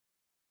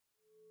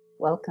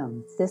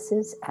Welcome. This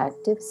is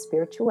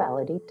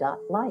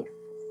ActiveSpirituality.life.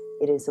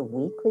 It is a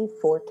weekly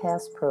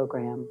forecast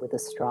program with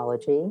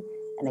astrology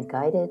and a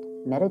guided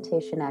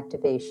meditation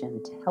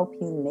activation to help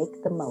you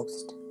make the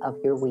most of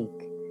your week.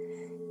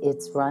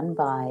 It's run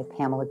by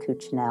Pamela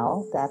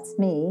Cuccinell, that's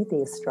me,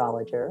 the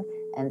astrologer,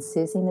 and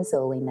Susie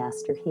Mazzoli,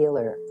 Master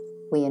Healer.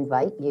 We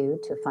invite you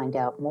to find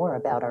out more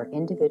about our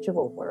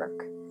individual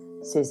work.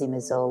 Susie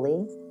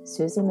Mazzoli,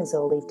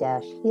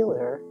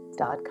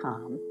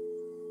 susiemazzoli-healer.com,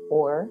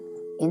 or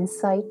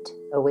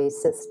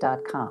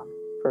insightoasis.com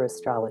for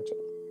astrology.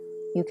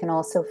 You can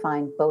also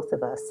find both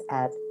of us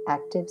at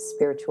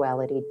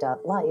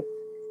activespirituality.life,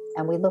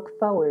 and we look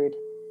forward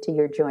to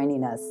your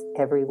joining us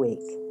every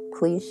week.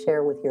 Please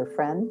share with your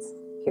friends.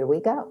 Here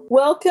we go.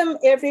 Welcome,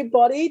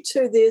 everybody,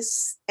 to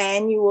this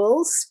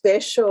annual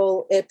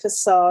special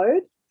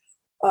episode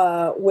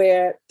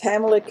where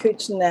Pamela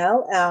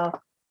Cuccinell, our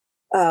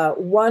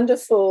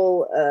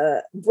wonderful,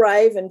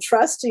 brave and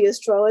trusty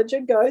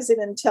astrologer, goes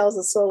in and tells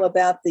us all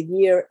about the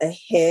year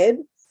ahead.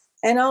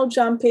 And I'll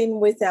jump in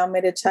with our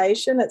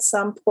meditation at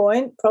some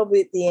point, probably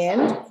at the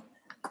end.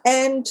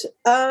 And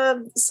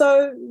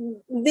so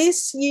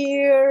this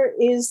year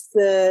is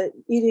the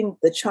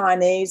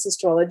Chinese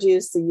astrology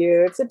is the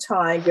year of the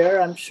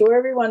tiger. I'm sure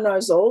everyone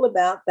knows all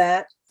about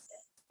that.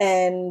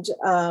 And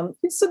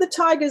so the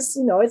tigers,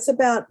 it's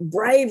about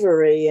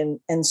bravery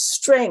and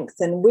strength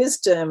and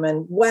wisdom.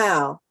 And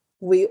wow,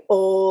 we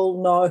all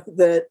know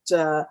that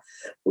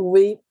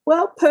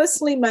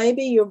personally,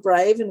 maybe you're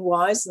brave and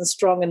wise and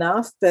strong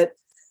enough, but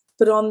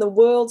on the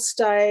world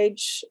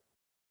stage,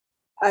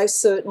 I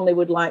certainly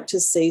would like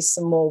to see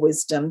some more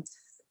wisdom.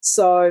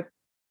 So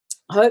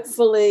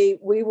hopefully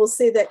we will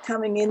see that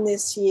coming in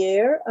this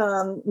year.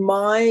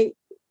 My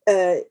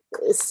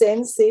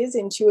sense is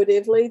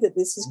intuitively that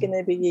this is going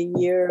to be a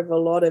year of a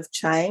lot of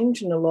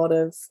change and a lot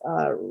of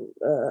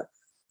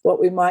what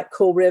we might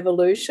call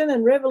revolution.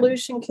 And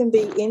revolution can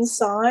be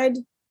inside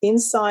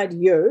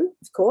you,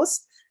 of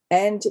course,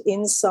 and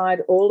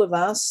inside all of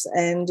us,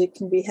 and it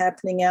can be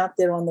happening out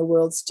there on the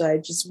world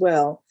stage as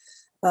well.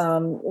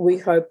 We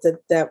hope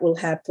that will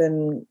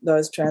happen,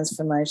 those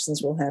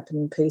transformations will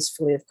happen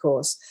peacefully, of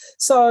course.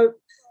 So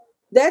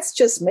that's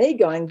just me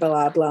going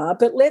blah, blah,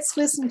 but let's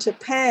listen to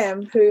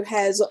Pam, who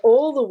has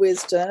all the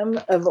wisdom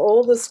of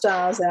all the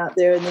stars out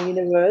there in the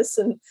universe,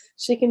 and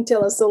she can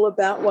tell us all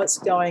about what's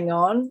going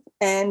on.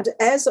 And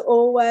as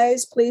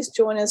always, please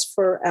join us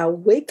for our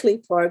weekly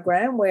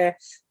program where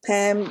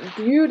Pam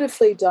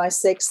beautifully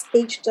dissects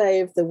each day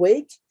of the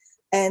week.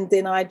 And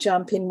then I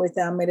jump in with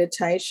our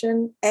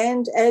meditation.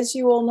 And as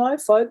you all know,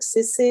 folks,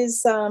 this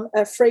is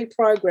a free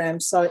program.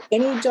 So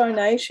any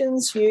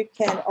donations you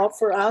can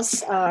offer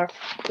us are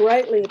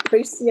greatly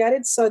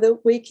appreciated so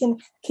that we can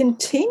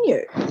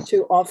continue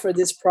to offer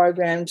this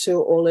program to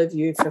all of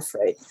you for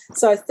free.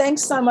 So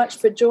thanks so much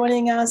for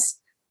joining us.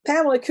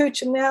 Pamela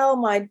Cuccinell,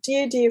 my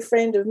dear, dear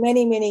friend of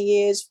many, many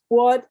years,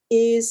 what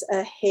is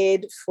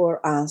ahead for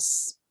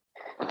us?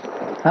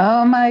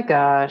 Oh my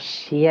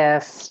gosh,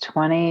 yes,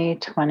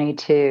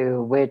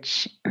 2022,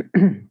 which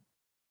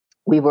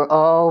we were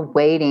all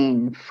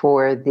waiting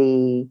for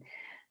the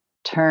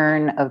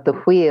turn of the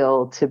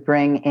wheel to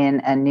bring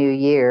in a new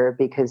year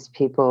because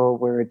people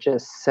were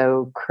just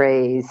so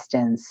crazed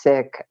and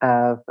sick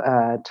of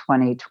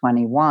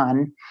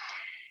 2021.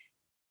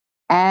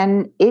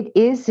 And it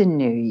is a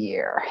new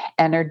year.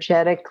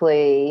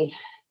 Energetically,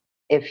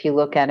 if you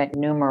look at it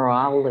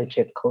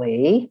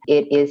numerologically,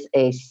 it is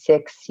a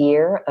 6th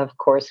year. Of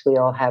course, we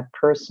all have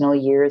personal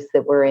years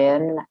that we're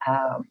in.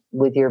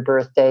 With your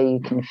birthday, you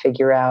can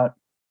figure out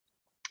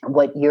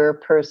what your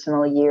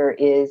personal year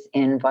is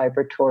in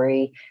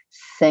vibratory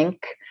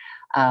sync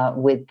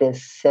with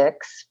this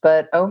 6.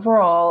 But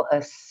overall,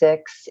 a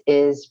 6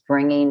 is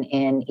bringing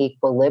in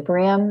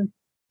equilibrium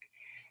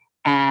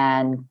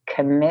and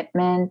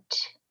commitment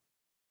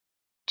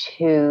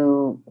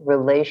to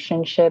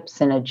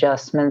relationships and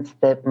adjustments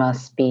that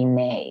must be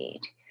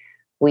made.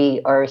 We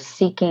are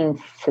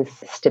seeking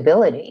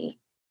stability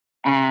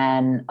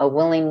and a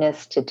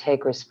willingness to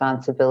take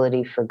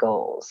responsibility for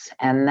goals.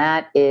 And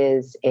that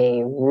is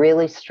a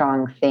really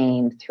strong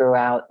theme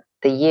throughout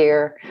the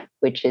year,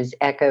 which is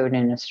echoed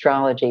in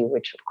astrology,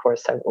 which of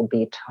course I will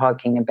be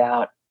talking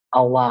about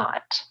a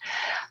lot.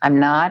 I'm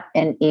not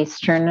an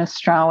Eastern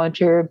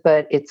astrologer,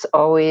 but it's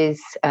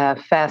always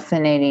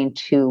fascinating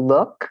to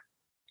look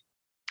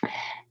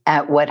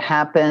at what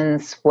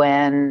happens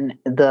when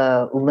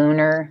the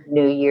lunar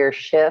new year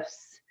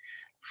shifts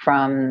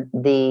from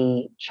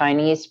the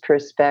Chinese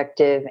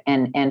perspective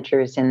and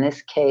enters, in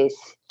this case,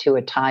 to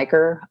a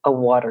tiger, a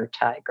water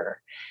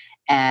tiger.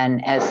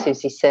 And as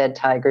Susie said,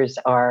 there's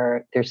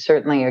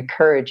certainly a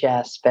courage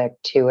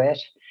aspect to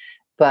it,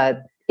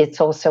 but it's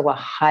also a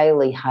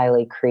highly,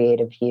 highly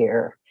creative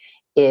year.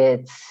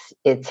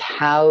 It's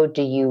how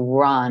do you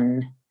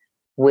run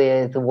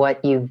with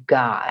what you've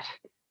got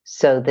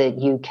so that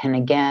you can,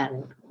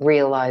 again,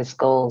 realize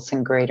goals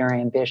and greater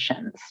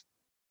ambitions.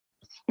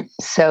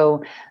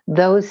 So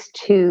those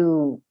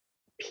two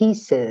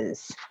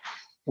pieces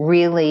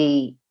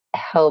really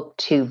help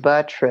to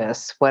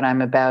buttress what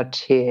I'm about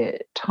to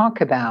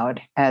talk about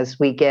as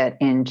we get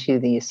into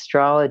the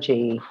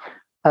astrology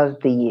of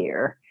the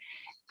year.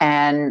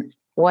 And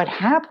what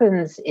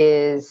happens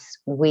is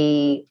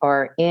we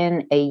are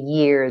in a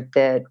year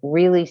that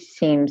really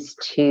seems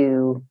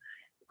to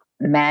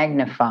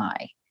magnify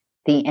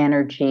the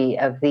energy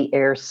of the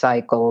air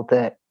cycle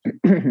that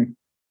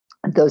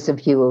those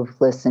of you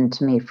who've listened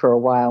to me for a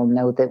while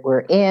know that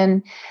we're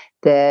in,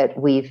 that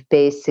we've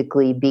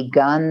basically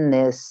begun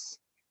this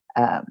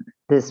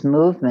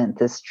movement,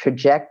 this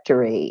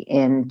trajectory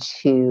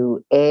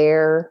into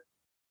air,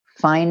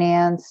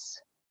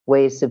 finance,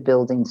 ways of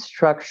building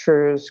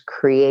structures,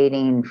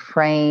 creating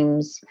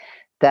frames.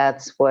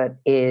 That's what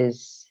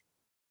is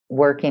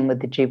working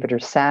with the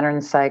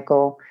Jupiter-Saturn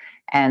cycle.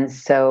 And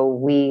so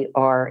we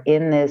are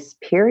in this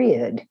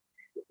period,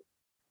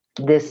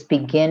 this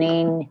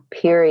beginning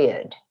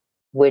period,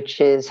 which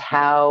is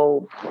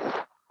how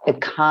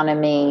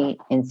economy,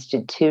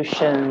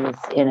 institutions,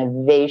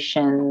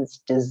 innovations,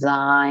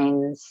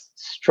 designs,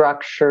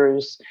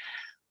 structures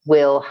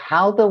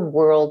how the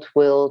world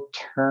will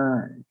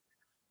turn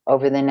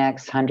over the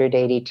next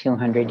 180,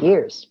 200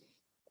 years.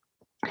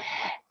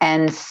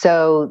 And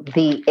so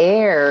the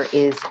air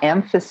is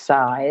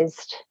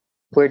emphasized.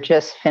 We're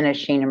just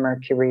finishing a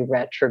Mercury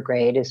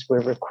retrograde as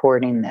we're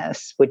recording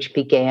this, which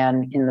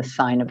began in the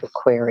sign of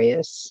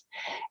Aquarius.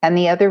 And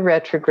the other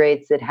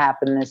retrogrades that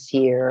happen this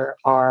year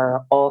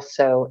are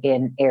also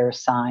in air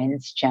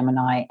signs,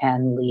 Gemini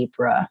and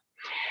Libra.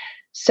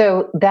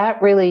 So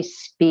that really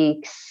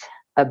speaks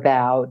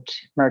about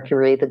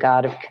Mercury, the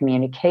god of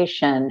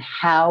communication,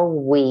 how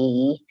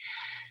we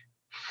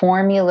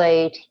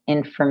formulate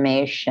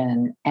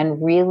information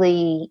and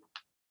really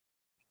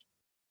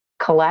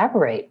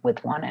collaborate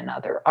with one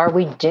another. Are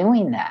we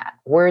doing that?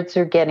 Words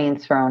are getting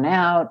thrown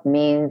out,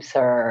 memes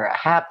are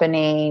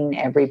happening,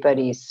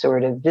 everybody's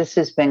this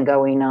has been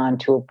going on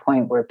to a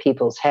point where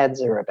people's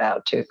heads are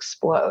about to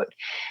explode.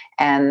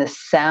 And the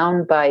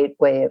soundbite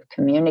way of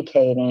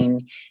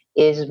communicating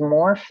is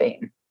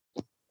morphing.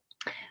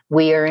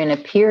 We are in a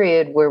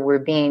period where we're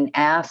being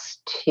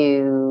asked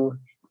to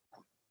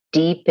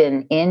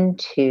deepen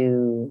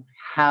into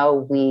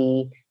how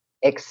we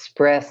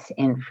express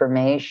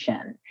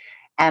information.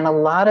 And a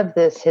lot of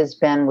this has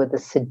been with the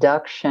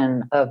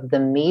seduction of the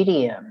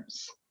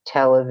mediums,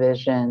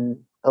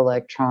 television,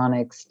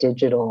 electronics,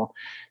 digital,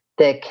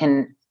 that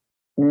can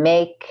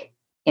make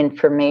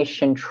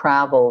information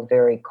travel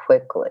very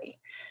quickly.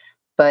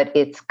 But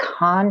it's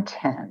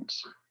content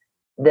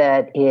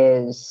that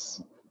is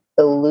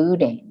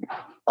eluding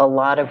a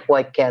lot of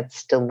what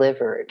gets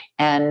delivered.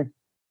 And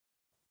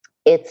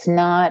it's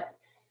not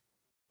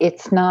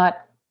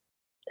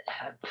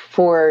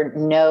for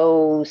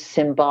no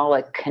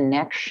symbolic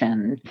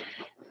connection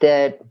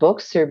that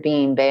books are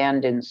being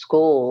banned in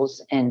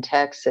schools in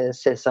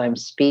Texas as I'm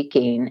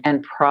speaking,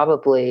 and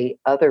probably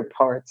other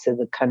parts of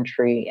the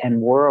country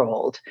and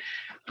world,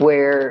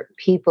 where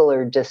people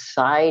are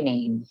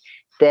deciding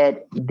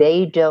that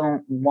they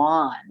don't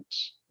want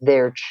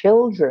their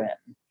children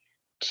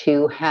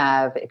to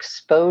have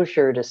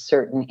exposure to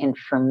certain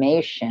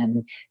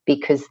information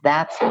because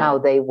that's how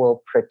they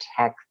will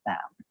protect them.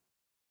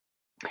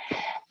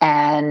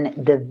 And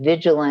the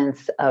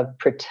vigilance of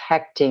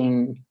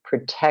protecting,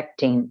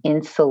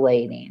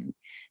 insulating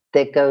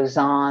that goes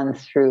on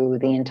through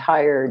the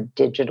entire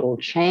digital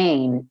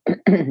chain,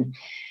 an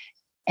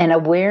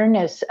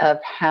awareness of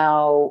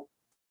how,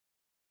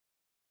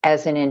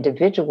 as an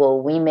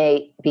individual, we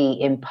may be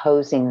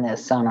imposing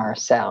this on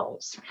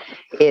ourselves.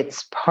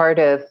 It's part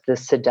of the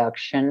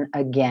seduction,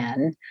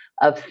 again,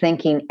 of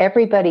thinking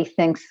everybody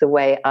thinks the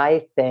way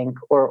I think,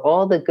 or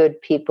all the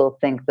good people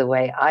think the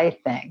way I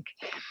think,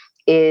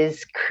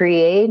 is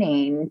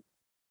creating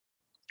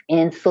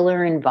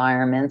insular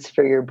environments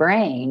for your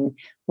brain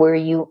where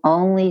you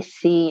only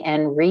see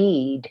and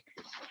read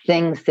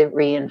things that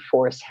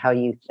reinforce how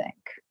you think.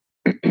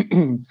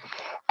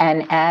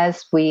 And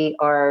as we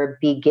are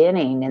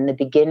beginning in the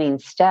beginning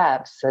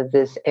steps of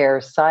this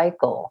air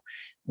cycle,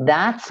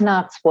 that's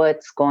not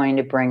what's going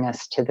to bring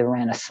us to the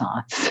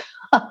Renaissance.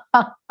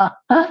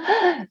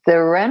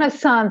 The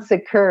Renaissance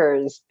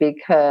occurs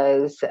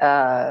because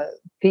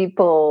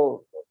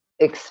people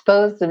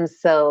expose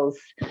themselves,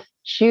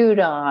 chewed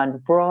on,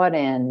 brought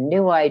in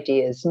new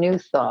ideas, new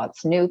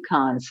thoughts, new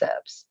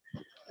concepts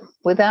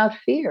without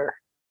fear.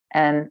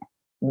 And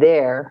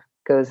there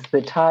goes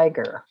the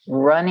tiger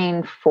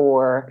running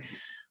for,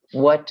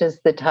 what does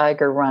the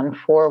tiger run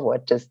for?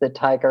 What does the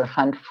tiger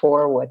hunt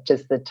for? What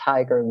does the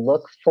tiger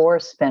look for,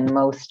 spend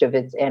most of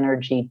its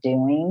energy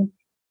doing?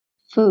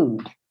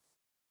 Food.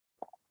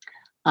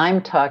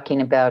 I'm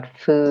talking about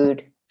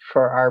food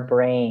for our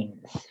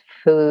brains,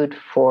 food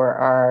for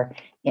our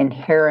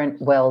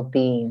inherent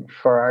well-being,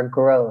 for our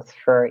growth,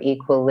 for our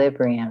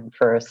equilibrium,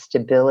 for our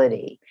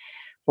stability.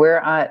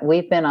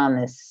 We've been on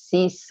this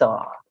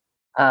seesaw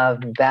of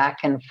back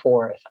and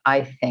forth.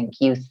 I think,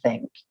 you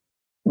think,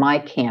 my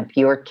camp,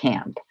 your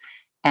camp.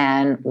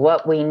 And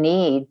what we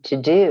need to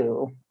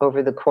do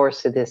over the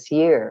course of this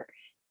year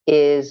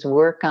is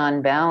work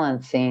on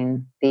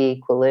balancing the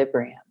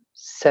equilibrium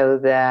so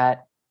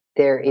that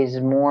there is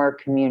more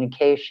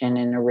communication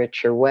in a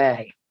richer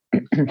way.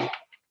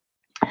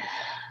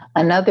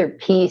 Another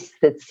piece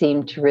that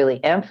seemed to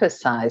really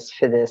emphasize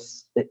for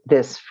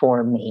this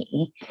for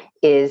me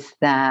is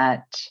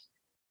that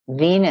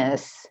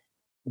Venus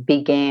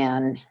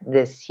began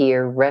this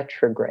year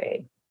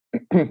retrograde.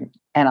 And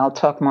I'll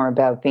talk more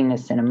about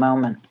Venus in a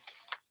moment.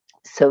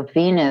 So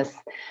Venus,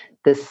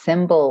 the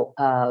symbol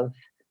of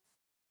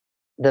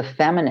the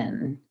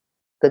feminine,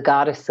 the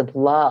goddess of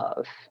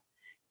love.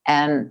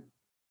 And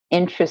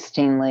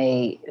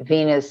interestingly,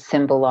 Venus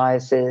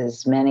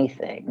symbolizes many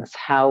things,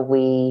 how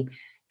we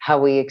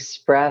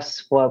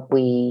express what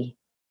we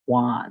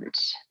want,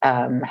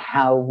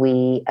 how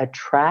we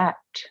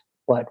attract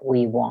what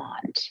we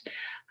want,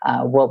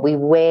 what we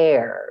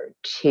wear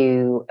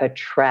to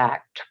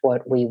attract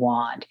what we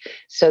want.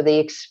 So the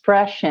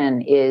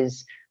expression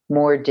is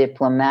more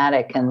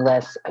diplomatic and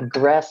less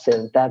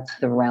aggressive. That's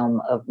the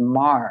realm of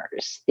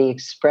Mars. The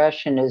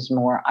expression is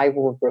more, I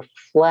will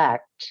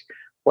reflect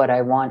what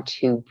I want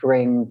to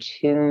bring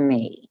to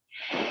me.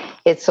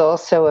 It's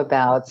also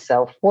about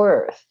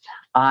self-worth.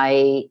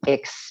 I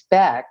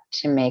expect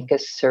to make a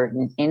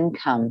certain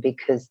income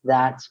because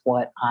that's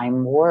what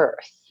I'm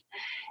worth.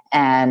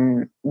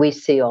 And we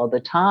see all the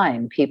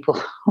time people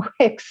who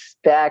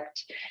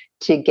expect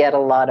to get a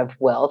lot of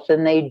wealth,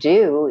 and they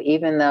do,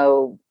 even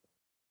though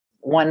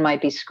one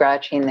might be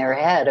scratching their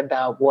head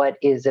about what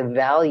is a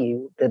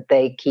value that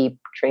they keep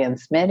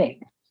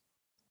transmitting.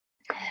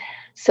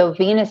 So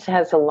Venus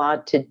has a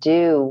lot to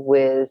do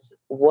with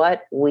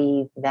what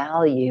we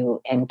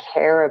value and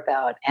care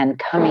about. And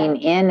coming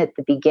in at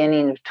the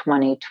beginning of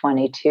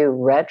 2022,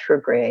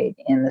 retrograde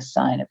in the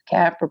sign of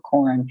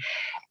Capricorn.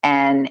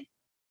 And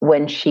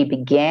when she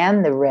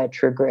began the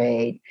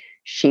retrograde,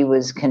 she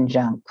was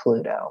conjunct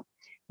Pluto.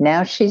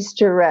 Now she's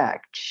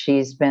direct.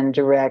 She's been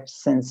direct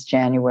since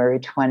January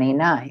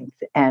 29th,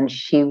 and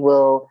she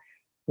will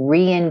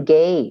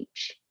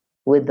re-engage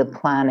with the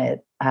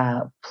planet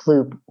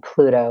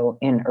Pluto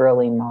in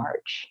early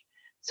March.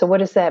 So what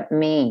does that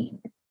mean?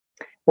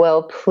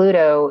 Well,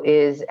 Pluto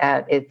is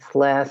at its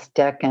last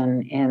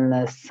decan in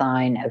the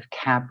sign of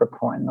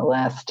Capricorn, the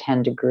last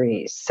 10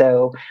 degrees.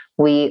 So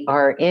we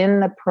are in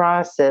the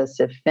process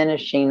of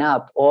finishing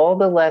up all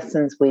the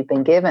lessons we've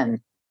been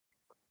given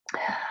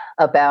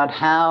about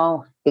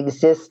how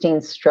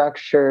existing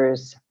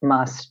structures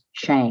must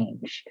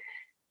change.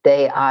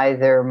 They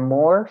either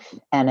morph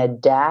and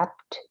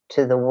adapt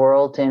to the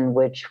world in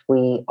which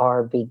we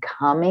are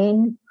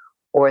becoming,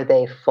 or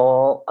they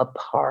fall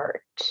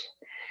apart.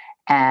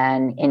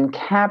 And in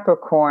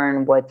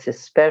Capricorn, what's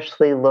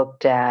especially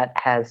looked at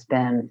has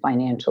been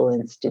financial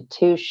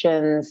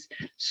institutions,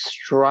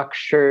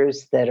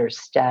 structures that are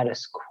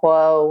status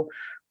quo,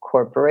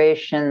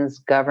 corporations,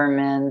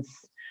 governments,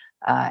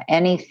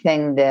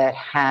 anything that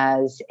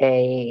has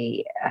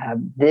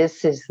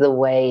this is the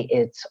way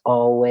it's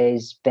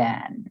always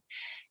been.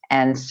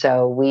 And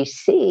so we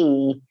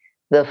see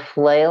the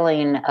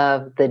flailing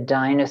of the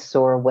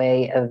dinosaur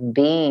way of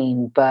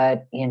being,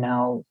 but,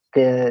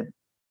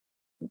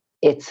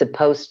 it's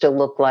supposed to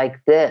look like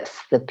this.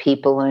 The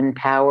people in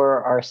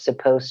power are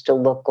supposed to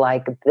look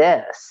like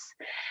this.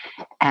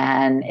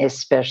 And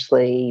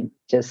especially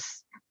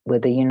just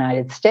with the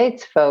United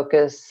States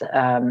focus,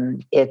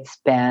 it's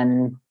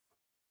been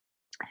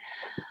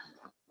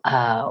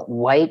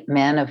white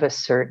men of a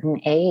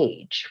certain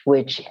age,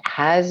 which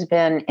has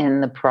been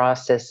in the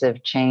process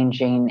of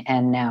changing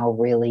and now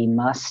really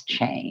must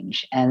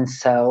change. And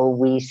so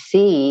we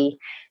see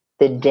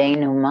the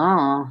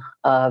denouement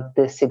of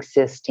this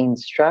existing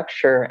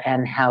structure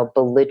and how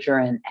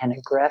belligerent and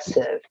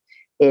aggressive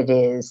it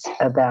is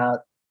about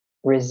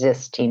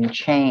resisting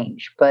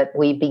change. But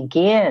we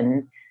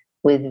begin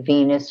with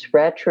Venus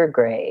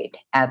retrograde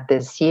at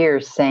this year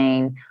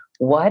saying,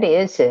 what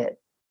is it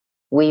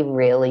we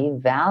really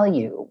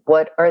value?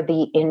 What are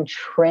the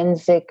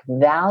intrinsic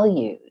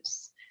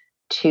values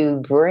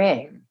to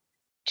bring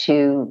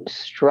to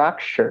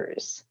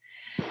structures?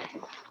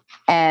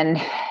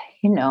 And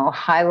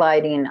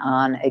highlighting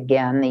on,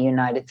 again, the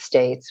United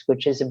States,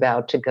 which is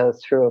about to go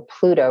through a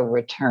Pluto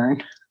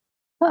return.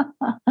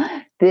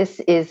 This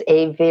is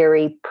a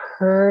very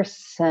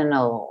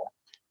personal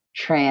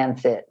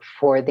transit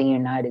for the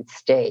United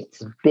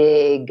States,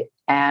 big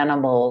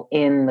animal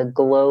in the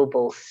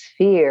global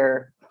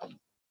sphere.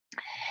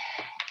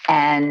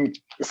 And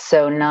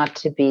so not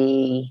to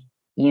be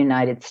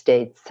United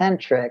States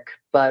centric,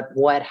 but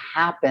what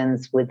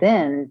happens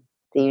within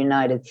the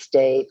United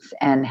States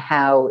and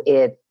how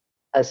it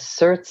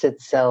asserts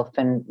itself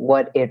and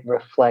what it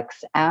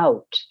reflects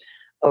out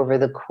over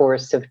the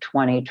course of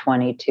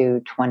 2022,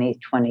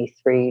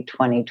 2023,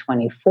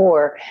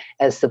 2024,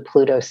 as the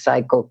Pluto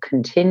cycle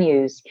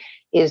continues,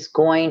 is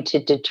going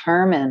to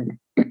determine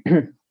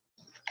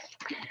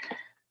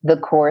the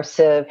course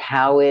of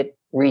how it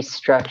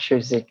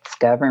restructures its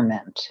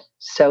government.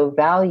 So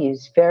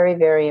values, very,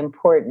 very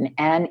important,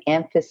 and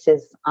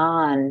emphasis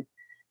on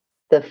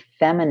the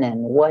feminine.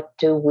 What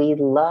do we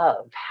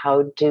love?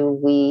 How do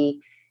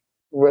we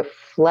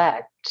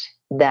reflect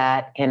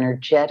that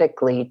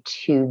energetically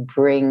to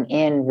bring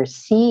in,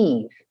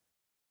 receive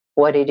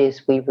what it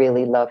is we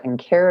really love and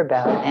care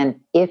about? And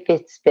if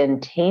it's been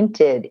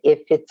tainted, if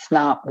it's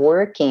not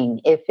working,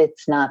 if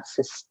it's not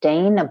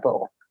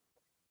sustainable,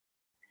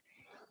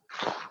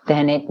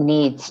 then it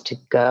needs to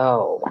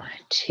go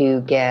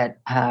to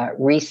get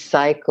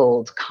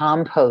recycled,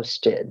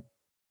 composted,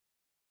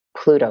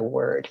 Pluto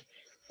word,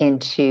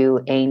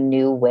 into a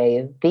new way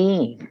of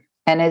being.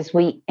 And as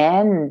we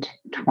end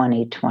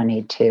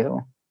 2022,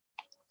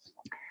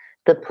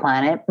 the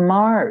planet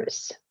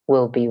Mars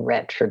will be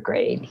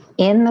retrograde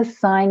in the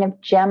sign of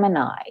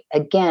Gemini.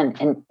 Again,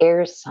 an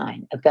air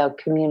sign, about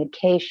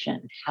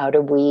communication. How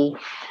do we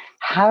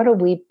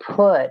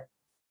put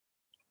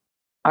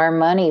our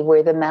money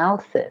where the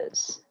mouth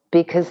is?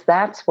 Because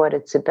that's what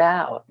it's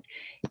about.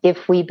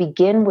 If we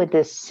begin with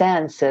this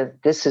sense of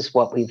this is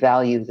what we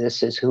value,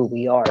 this is who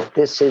we are,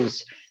 this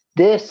is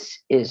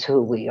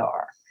who we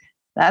are.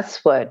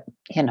 That's what,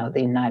 the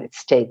United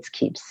States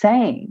keeps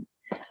saying.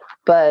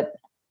 But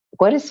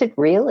what is it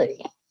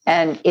really?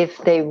 And if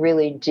they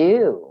really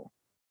do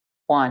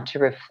want to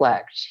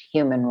reflect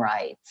human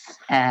rights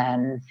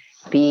and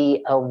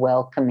be a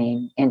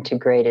welcoming,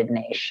 integrated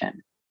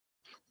nation,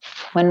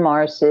 when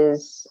Mars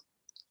is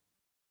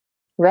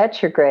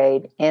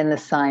retrograde in the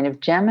sign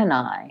of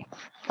Gemini,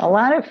 a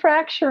lot of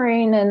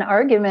fracturing and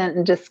argument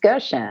and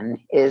discussion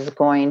is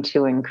going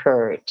to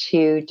occur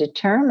to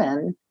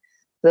determine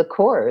the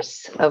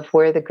course of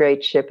where the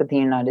great ship of the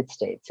United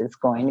States is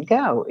going to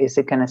go. Is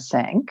it going to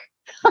sink?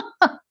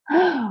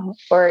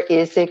 Or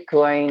is it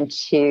going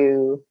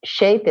to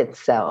shape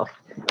itself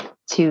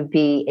to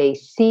be a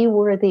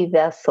seaworthy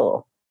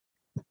vessel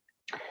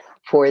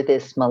for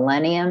this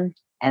millennium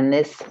and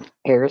this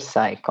air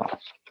cycle?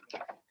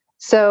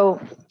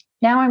 So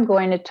now I'm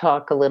going to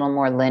talk a little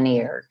more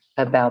linear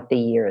about the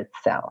year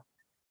itself.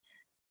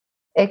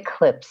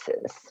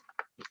 Eclipses.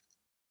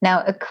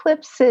 Now,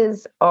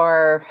 eclipses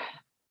are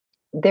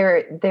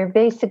they're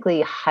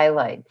basically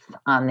highlights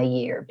on the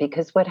year,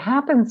 because what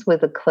happens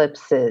with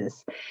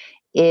eclipses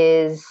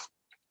is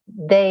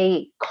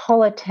they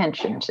call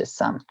attention to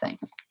something.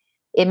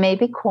 It may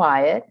be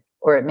quiet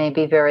or it may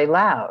be very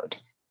loud,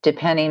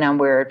 depending on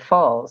where it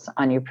falls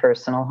on your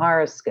personal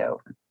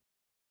horoscope.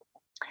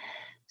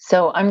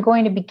 So I'm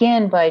going to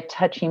begin by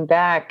touching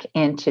back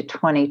into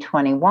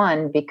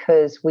 2021,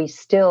 because we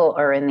still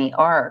are in the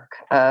arc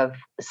of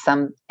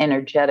some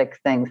energetic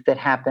things that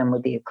happened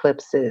with the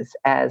eclipses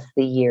as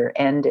the year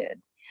ended.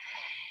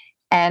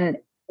 And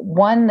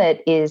one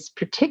that is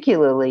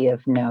particularly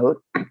of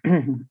note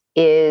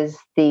is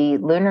the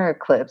lunar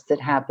eclipse that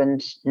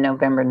happened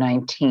November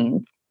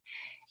 19th.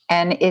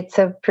 And it's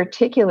of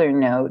particular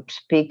note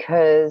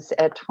because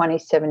at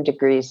 27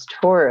 degrees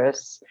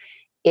Taurus,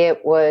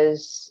 it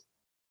was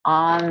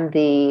on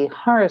the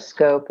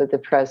horoscope of the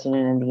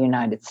President of the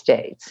United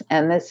States.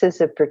 And this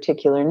is a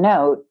particular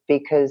note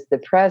because the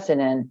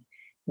President,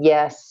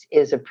 yes,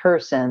 is a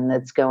person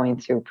that's going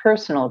through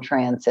personal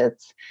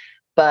transits,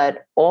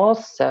 but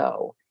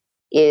also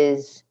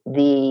is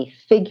the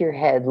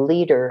figurehead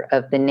leader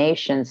of the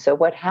nation. So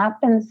what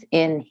happens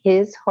in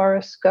his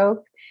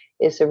horoscope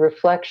is a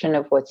reflection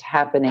of what's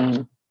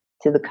happening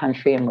to the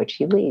country in which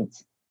he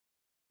leads.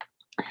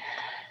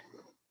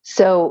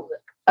 So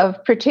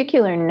of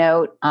particular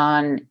note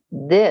on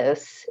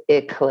this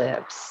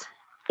eclipse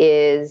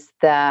is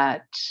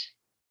that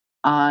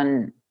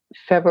on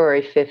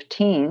February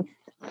 15th,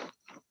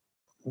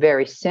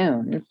 very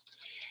soon,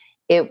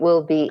 it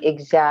will be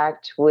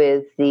exact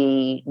with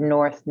the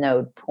North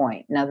Node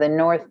point. Now, the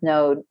North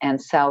Node and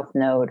South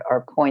Node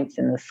are points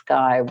in the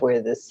sky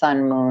where the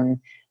sun,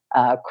 moon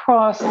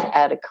cross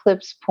at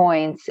eclipse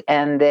points,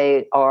 and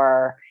they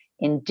are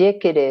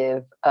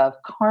indicative of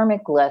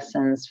karmic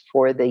lessons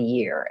for the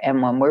year.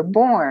 And when we're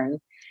born,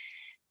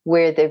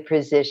 where they're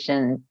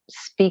positioned,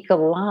 speak a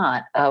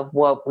lot of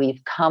what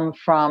we've come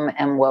from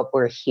and what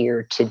we're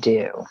here to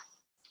do.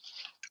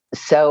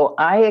 So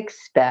I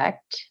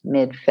expect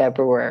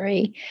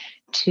mid-February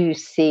to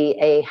see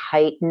a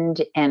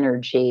heightened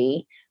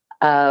energy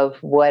of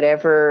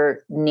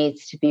whatever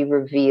needs to be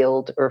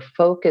revealed or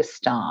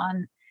focused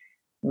on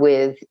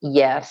with,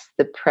 yes,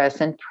 the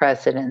present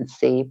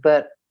presidency,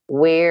 but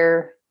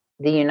where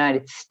the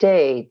United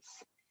States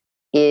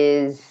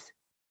is,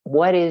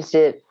 what is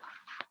it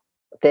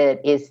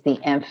that is the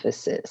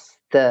emphasis,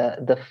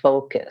 the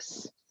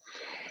focus?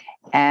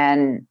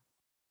 And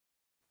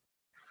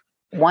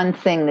one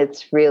thing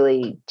that's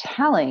really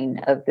telling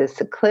of this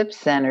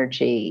eclipse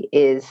energy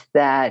is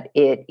that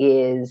it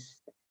is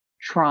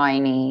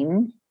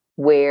trining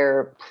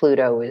where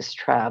Pluto is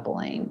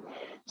traveling.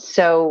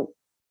 So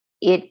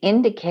it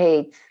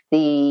indicates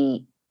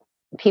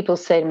people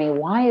say to me,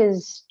 why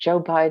is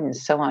Joe Biden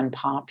so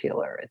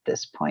unpopular at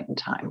this point in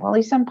time? Well,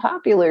 he's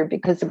unpopular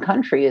because the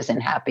country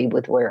isn't happy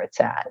with where it's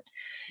at.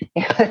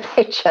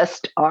 They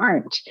just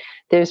aren't.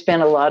 There's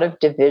been a lot of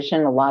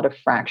division, a lot of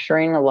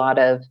fracturing, a lot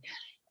of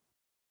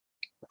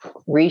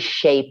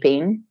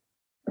reshaping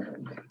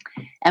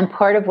And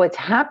part of what's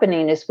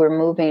happening is we're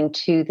moving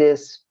to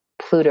this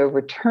Pluto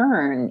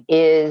return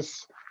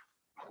is,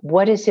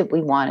 what is it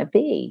we want to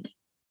be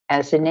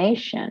as a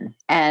nation?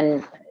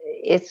 And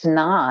it's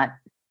not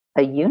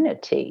a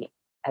unity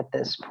at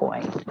this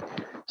point.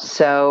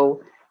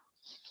 So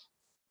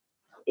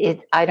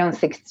I don't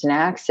think it's an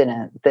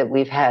accident that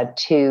we've had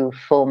 2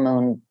 full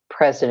moon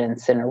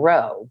presidents in a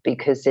row,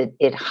 because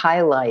it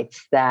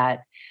highlights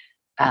that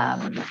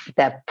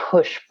that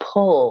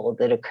push-pull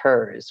that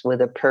occurs with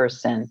a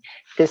person.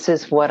 This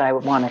is what I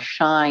want to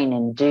shine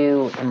and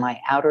do in my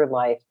outer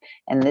life,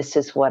 and this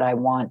is what I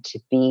want to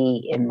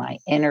be in my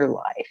inner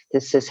life.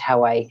 This is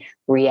how I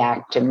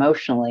react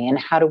emotionally. And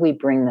how do we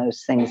bring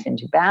those things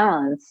into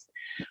balance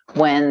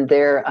when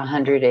they're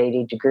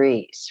 180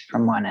 degrees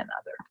from one another?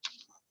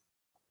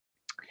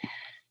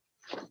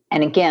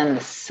 And again,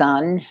 the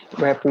sun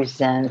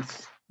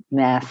represents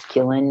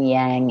masculine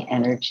yang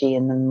energy,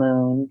 and the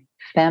moon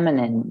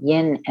feminine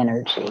yin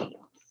energy.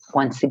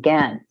 Once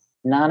again,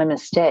 not a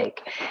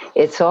mistake.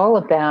 It's all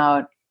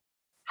about,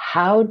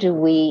 how do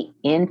we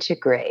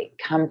integrate,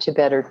 come to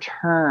better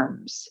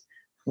terms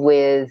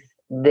with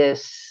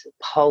this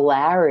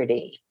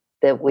polarity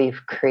that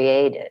we've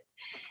created.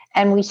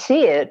 And we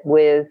see it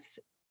with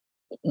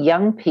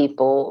young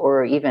people,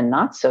 or even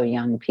not so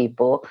young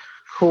people,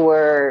 who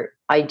are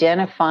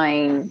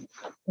identifying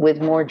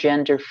with more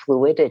gender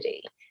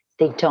fluidity.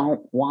 They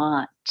don't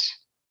want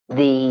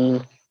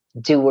the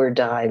do or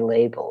die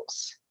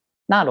labels.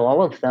 Not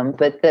all of them,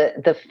 but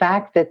the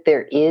fact that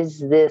there is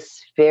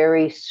this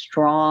very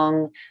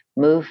strong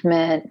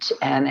movement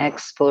and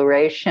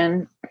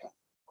exploration,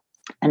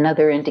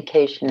 another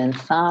indication and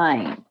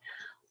sign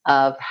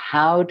of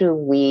how do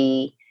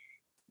we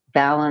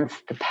balance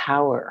the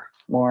power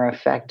more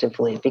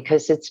effectively,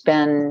 because it's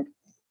been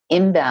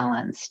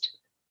imbalanced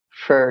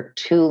for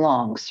too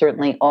long,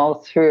 certainly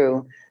all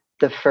through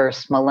the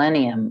first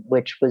millennium,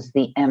 which was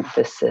the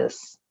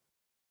emphasis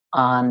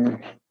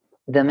on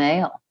the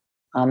male,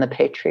 on the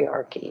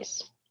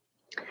patriarchies.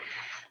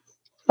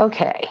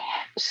 Okay,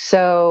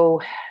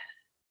 so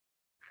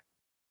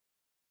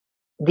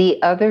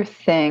the other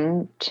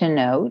thing to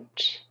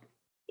note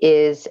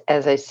is,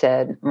 as I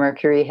said,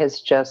 Mercury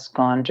has just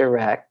gone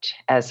direct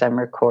as I'm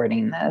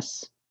recording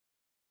this.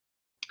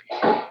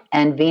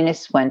 And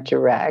Venus went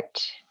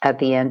direct at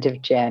the end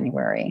of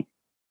January.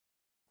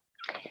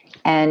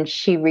 And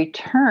she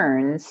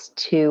returns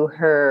to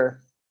her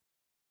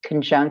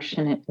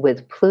conjunction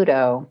with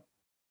Pluto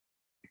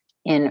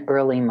in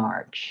early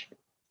March,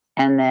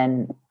 and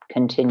then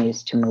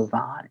continues to move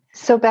on.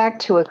 So back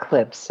to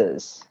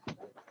eclipses.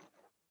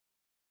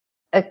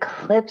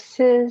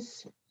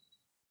 Eclipses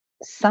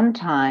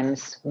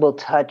sometimes will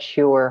touch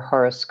your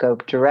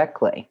horoscope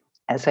directly.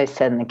 As I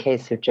said in the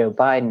case of Joe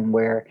Biden,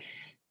 where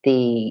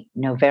the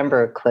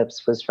November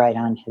eclipse was right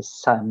on his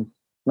sun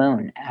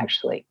moon,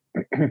 actually.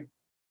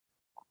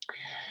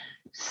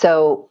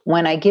 So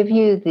when I give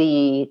you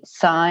the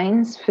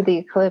signs for the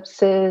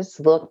eclipses,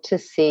 look to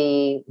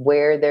see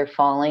where they're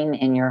falling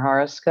in your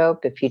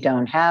horoscope. If you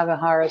don't have a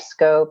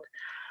horoscope,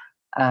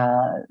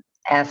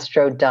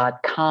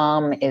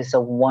 astro.com is a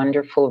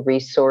wonderful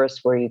resource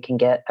where you can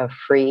get a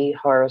free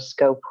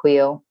horoscope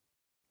wheel.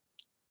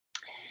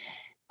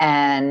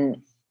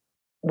 And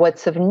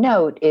what's of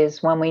note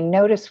is when we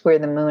notice where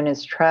the moon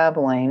is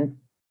traveling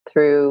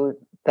through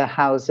the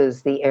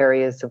houses, the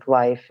areas of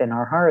life in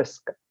our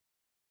horoscope,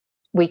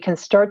 we can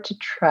start to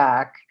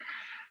track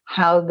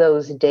how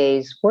those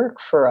days work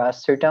for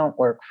us or don't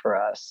work for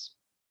us,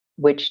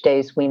 which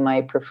days we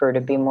might prefer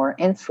to be more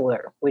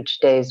insular, which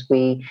days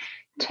we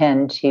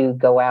tend to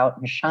go out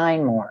and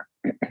shine more,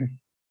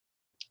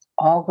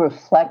 all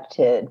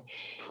reflected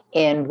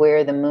in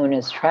where the moon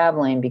is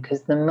traveling,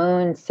 because the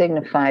moon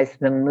signifies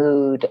the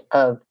mood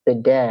of the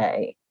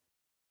day.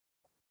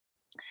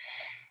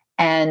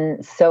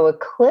 And so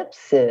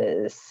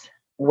eclipses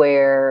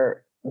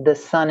where the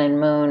sun and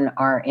moon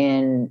are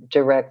in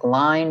direct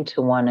line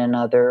to one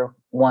another,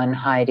 one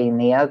hiding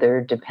the other,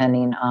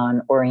 depending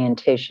on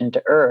orientation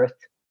to Earth,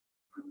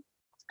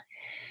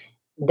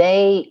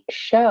 they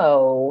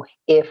show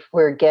if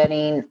we're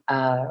getting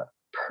a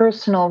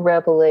personal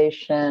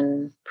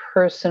revelation,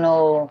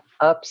 personal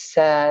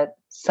upset,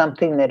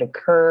 something that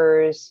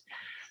occurs,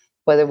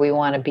 whether we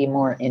want to be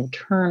more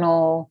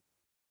internal,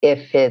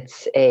 if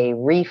it's a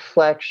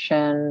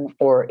reflection,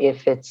 or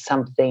if it's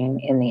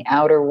something in the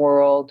outer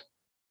world.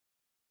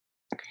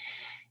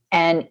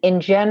 And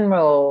in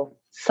general,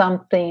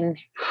 something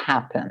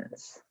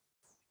happens.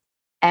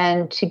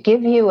 And to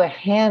give you a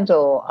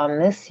handle on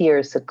this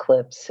year's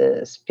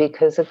eclipses,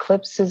 because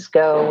eclipses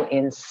go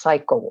in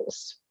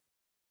cycles,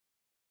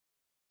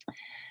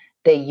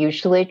 they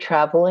usually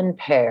travel in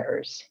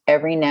pairs.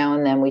 Every now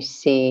and then we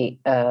see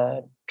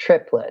a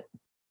triplet,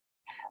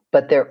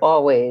 but they're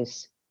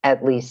always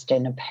at least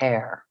in a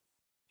pair.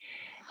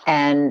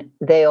 And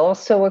they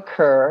also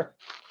occur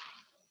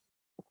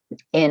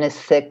in a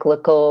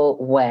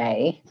cyclical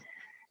way.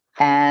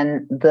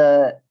 And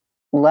the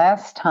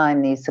last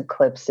time these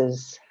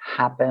eclipses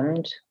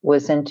happened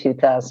was in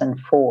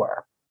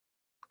 2004.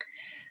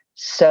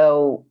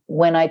 So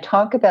when I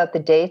talk about the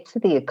dates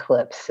of the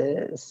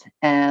eclipses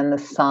and the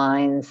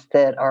signs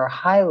that are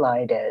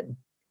highlighted,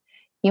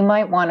 you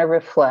might want to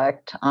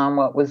reflect on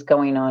what was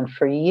going on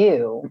for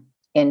you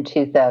in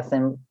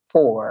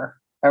 2004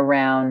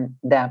 around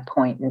that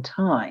point in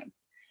time,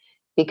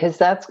 because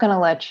that's going to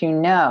let you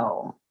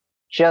know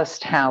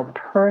just how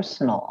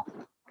personal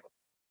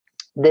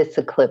this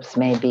eclipse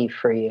may be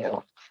for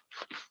you.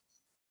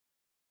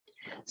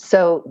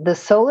 So the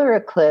solar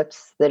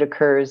eclipse that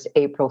occurs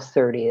April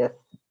 30th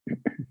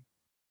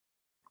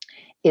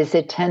is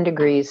at 10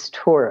 degrees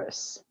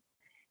Taurus.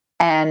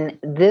 And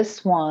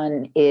this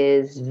one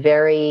is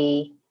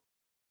very,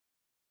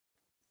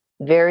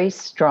 very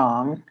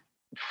strong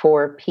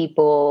for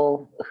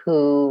people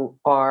who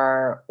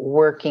are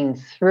working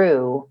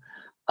through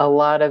a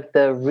lot of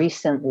the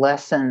recent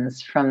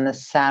lessons from the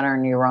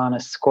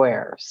Saturn-Uranus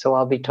square. So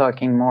I'll be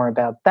talking more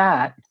about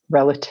that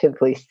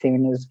relatively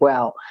soon as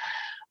well.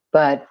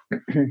 But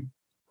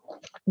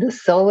the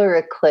solar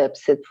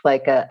eclipse, it's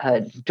like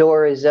a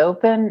door is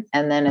open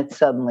and then it's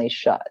suddenly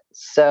shut.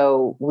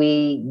 So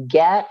we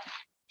get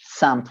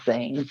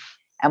something,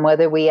 and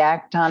whether we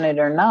act on it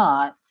or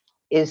not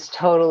is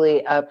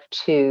totally up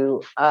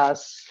to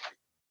us,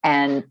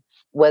 and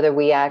whether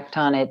we act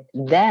on it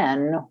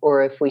then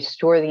or if we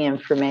store the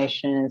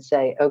information and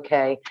say,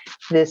 okay,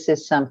 this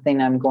is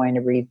something I'm going to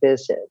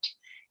revisit.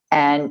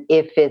 And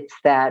if it's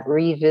that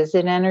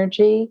revisit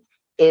energy,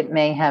 it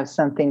may have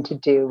something to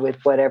do with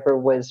whatever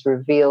was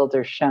revealed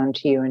or shown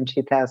to you in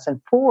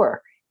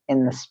 2004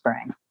 in the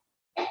spring.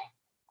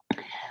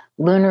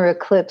 Lunar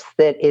eclipse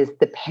that is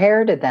the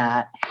pair to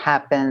that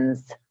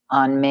happens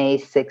on May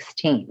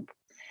 16th,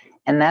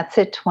 and that's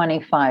at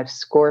 25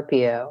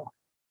 Scorpio,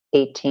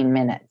 18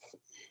 minutes.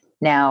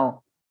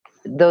 Now,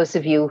 those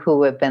of you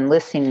who have been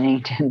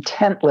listening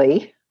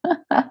intently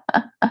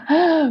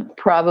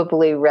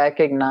probably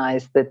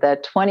recognize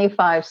that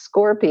 25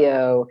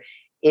 Scorpio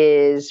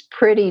is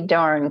pretty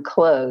darn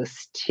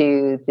close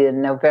to the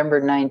November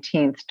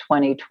 19th,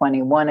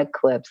 2021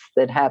 eclipse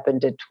that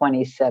happened at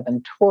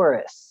 27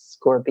 Taurus,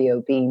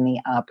 Scorpio being the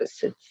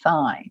opposite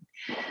sign.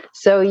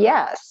 So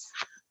yes,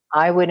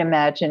 I would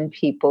imagine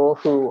people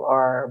who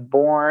are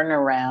born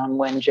around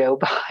when Joe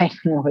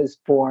Biden was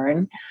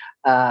born,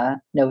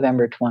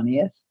 November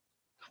 20th,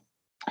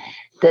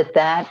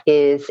 that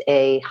is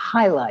a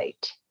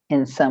highlight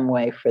in some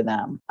way for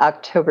them.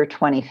 October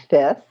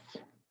 25th,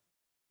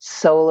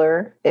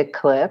 solar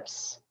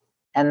eclipse,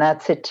 and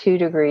that's at 2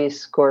 degrees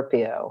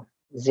Scorpio,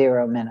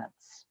 0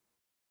 minutes.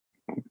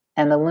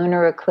 And the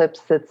lunar eclipse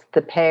that's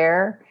the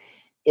pair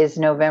is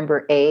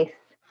November 8th,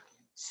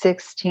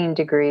 16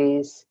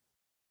 degrees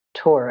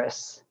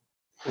Taurus,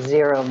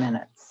 0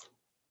 minutes.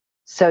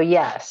 So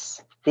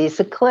yes,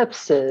 these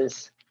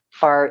eclipses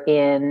are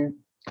in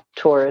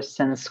Taurus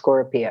and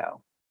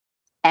Scorpio.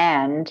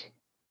 And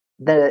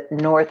the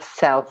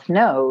north-south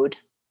node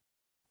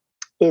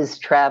is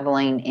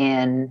traveling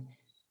in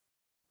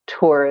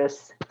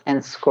Taurus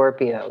and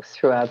Scorpio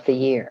throughout the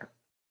year.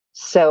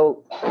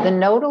 So the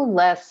nodal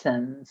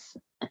lessons,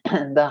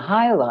 the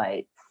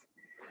highlights,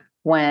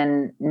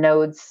 when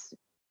nodes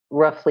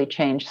roughly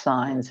change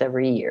signs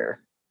every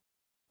year,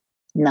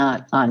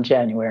 not on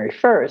January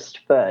 1st,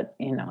 but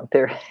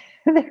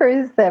there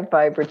is that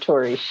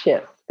vibratory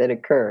shift that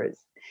occurs.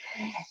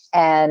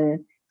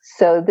 And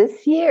so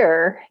this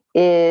year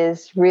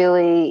is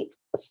really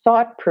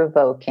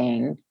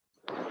thought-provoking,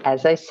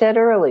 as I said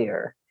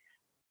earlier,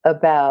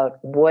 about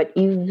what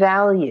you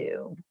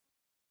value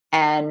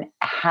and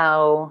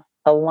how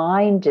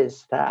aligned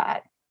is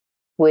that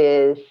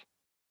with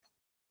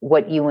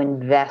what you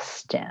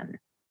invest in.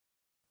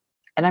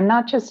 And I'm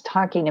not just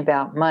talking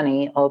about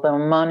money, although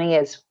money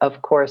is,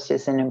 of course,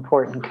 is an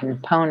important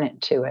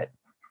component to it.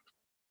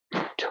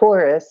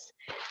 Taurus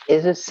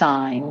is a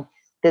sign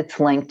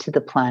that's linked to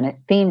the planet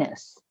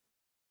Venus.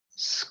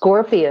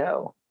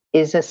 Scorpio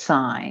is a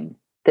sign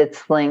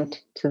that's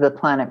linked to the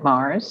planet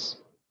Mars.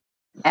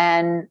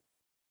 And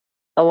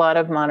a lot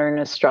of modern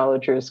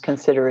astrologers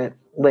consider it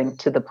linked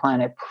to the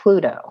planet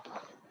Pluto.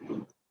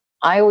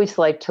 I always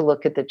like to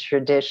look at the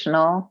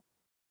traditional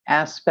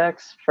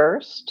aspects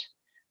first,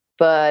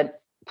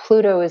 but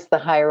Pluto is the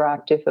higher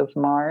octave of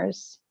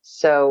Mars,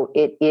 so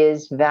it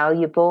is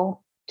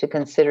valuable to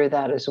consider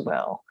that as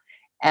well.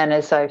 And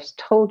as I've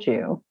told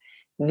you,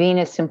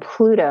 Venus and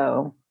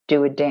Pluto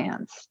do a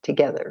dance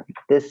together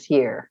this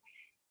year,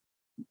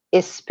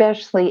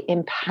 especially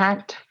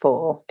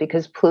impactful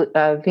because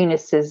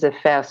Venus is a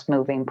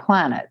fast-moving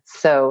planet.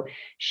 So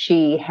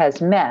she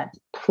has met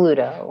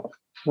Pluto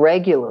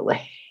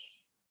regularly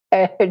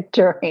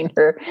during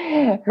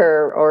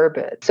her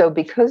orbit. So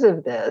because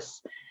of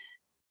this,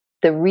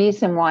 the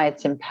reason why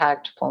it's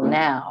impactful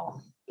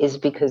now is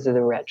because of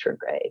the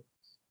retrograde.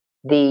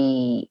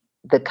 The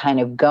kind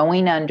of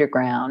going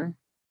underground,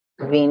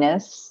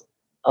 Venus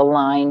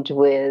aligned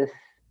with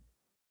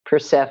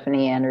Persephone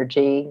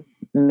energy,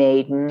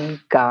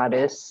 maiden,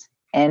 goddess,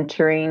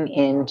 entering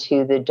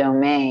into the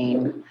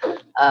domain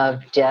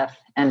of death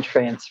and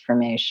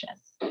transformation.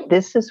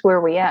 this is where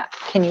we are.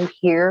 Can you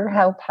hear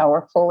how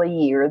powerful a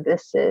year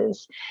this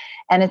is?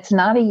 And it's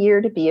not a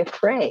year to be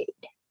afraid.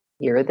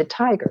 Year of the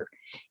tiger.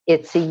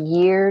 It's a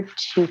year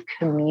to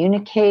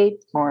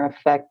communicate more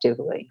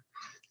effectively.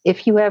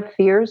 If you have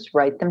fears,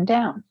 write them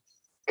down.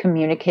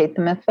 Communicate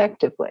them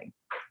effectively.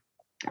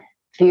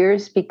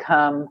 Fears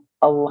become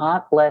a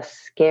lot less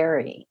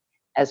scary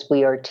as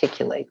we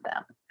articulate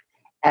them,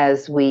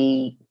 as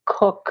we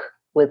cook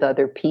with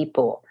other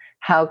people.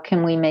 How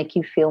can we make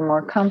you feel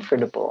more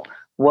comfortable?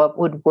 What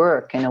would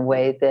work in a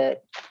way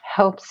that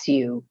helps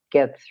you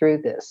get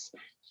through this?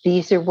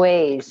 These are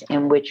ways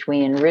in which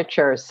we enrich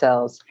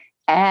ourselves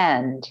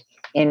and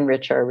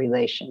enrich our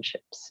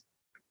relationships.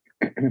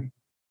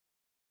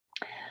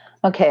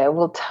 Okay, I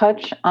will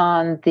touch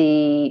on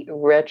the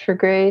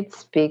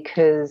retrogrades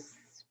because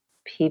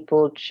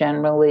people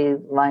generally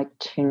like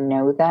to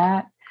know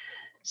that.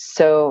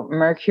 So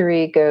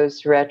Mercury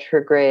goes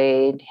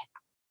retrograde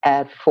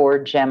at 4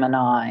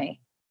 Gemini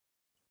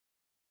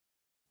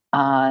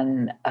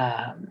on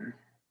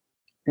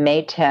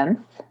May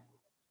 10th.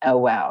 Oh,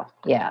 wow.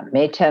 Yeah,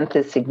 May 10th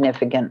is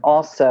significant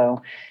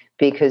also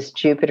because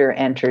Jupiter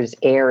enters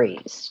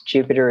Aries.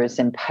 Jupiter is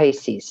in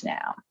Pisces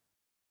now.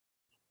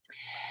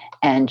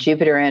 And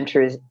Jupiter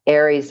enters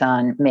Aries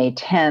on May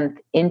 10th,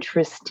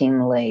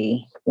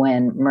 interestingly,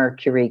 when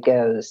Mercury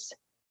goes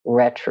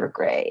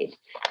retrograde.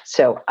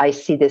 So I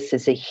see this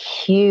as a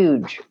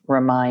huge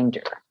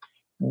reminder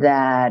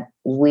that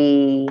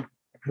we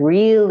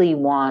really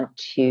want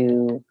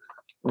to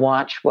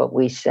watch what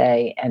we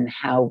say and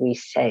how we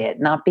say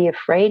it, not be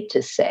afraid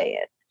to say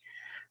it,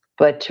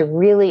 but to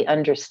really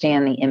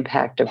understand the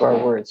impact of our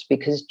words,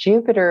 because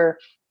Jupiter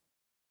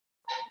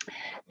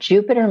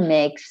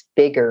makes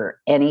bigger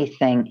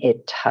anything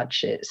it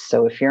touches.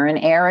 So if you're in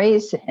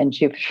Aries and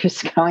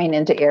Jupiter's going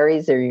into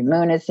Aries, or your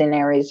moon is in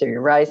Aries, or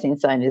your rising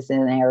sign is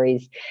in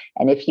Aries,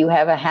 and if you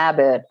have a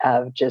habit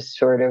of just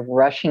sort of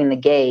rushing the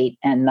gate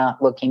and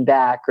not looking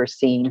back or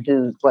seeing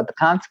what the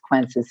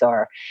consequences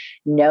are,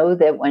 know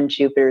that when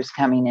Jupiter's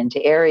coming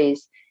into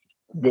Aries,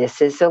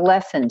 this is a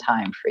lesson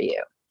time for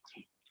you.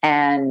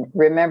 And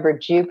remember,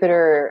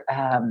 Jupiter's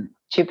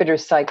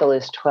cycle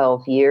is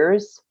 12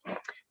 years.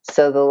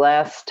 So the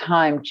last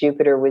time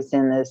Jupiter was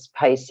in this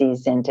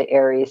Pisces into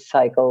Aries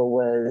cycle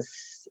was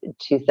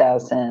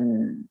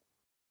 2010.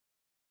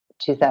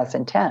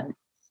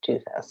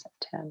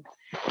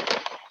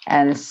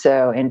 And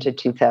so into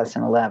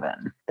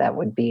 2011, that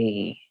would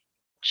be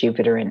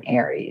Jupiter in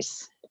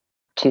Aries.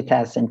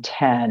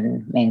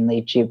 2010,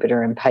 mainly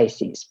Jupiter in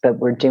Pisces, but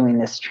we're doing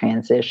this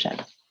transition.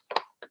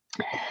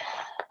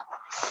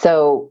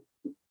 So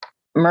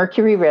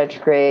Mercury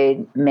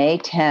retrograde, May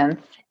 10th,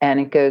 and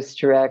it goes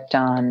direct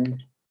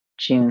on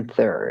June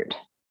 3rd.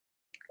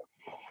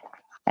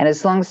 And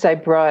as long as I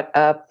brought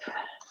up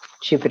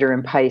Jupiter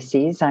in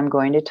Pisces, I'm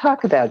going to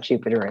talk about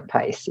Jupiter in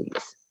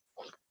Pisces.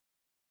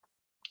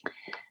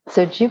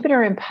 So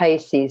Jupiter in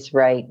Pisces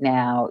right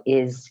now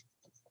is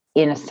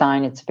in a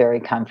sign it's very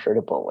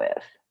comfortable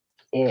with.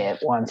 It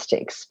wants to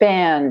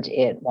expand.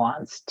 It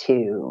wants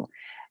to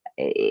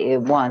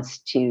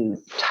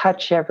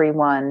touch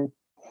everyone.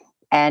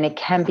 And it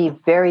can be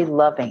very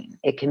loving.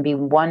 It can be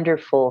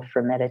wonderful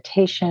for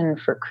meditation,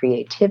 for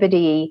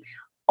creativity,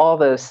 all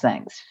those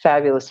things.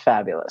 Fabulous,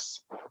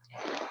 fabulous.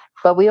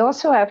 But we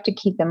also have to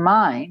keep in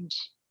mind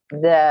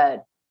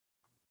that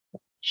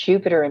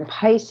Jupiter in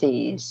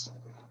Pisces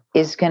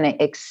is going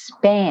to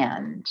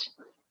expand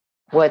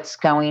what's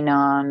going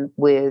on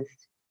with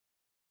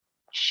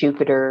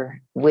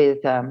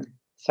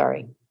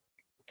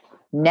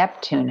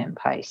Neptune in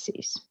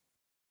Pisces.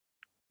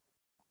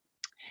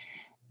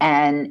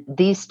 And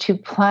these two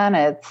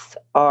planets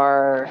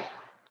are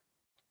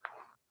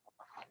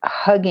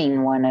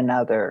hugging one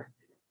another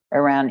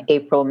around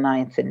April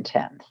 9th and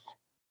 10th.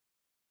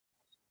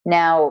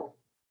 Now,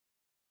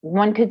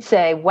 one could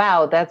say,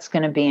 wow, that's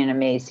going to be an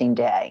amazing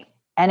day.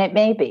 And it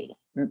may be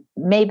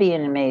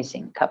an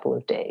amazing couple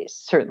of days.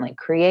 Certainly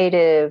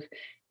creative,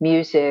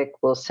 music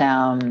will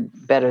sound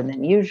better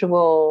than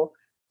usual,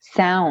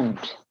 sound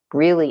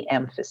really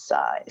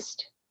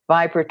emphasized.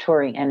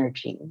 Vibratory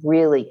energy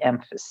really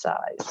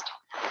emphasized.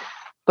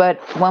 But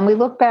when we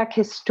look back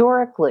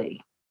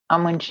historically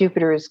on when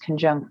Jupiter is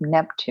conjunct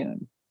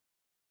Neptune,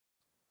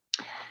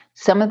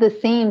 some of the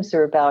themes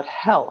are about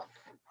health.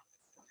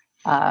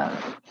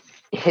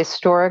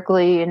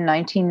 Historically, in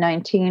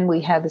 1919,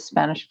 we had the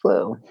Spanish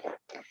flu.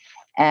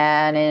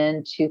 And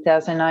in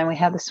 2009, we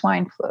had the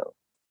swine flu.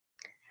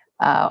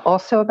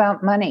 Also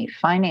about money,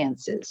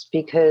 finances,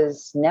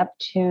 because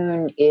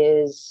Neptune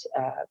is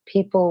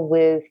people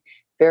with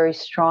very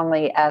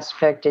strongly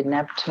aspected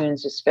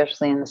Neptunes,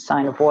 especially in the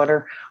sign of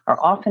water, are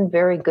often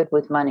very good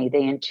with money.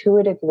 They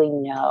intuitively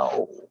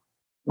know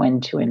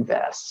when to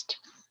invest.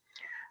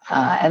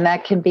 And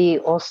that can be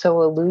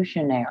also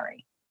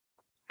illusionary,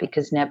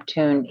 because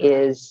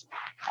Neptune's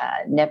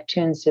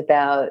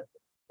about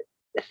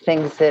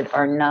things that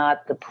are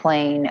not the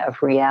plane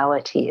of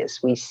reality as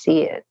we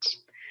see it.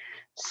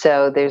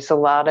 So there's a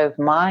lot of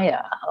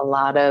Maya, a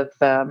lot of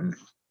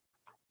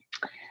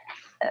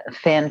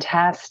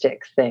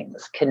fantastic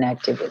things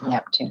connected with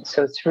Neptune.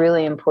 So it's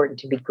really important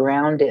to be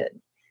grounded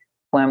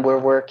when we're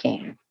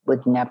working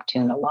with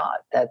Neptune a lot.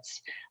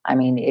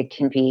 It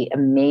can be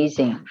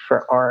amazing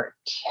for art,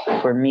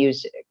 for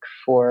music,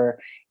 for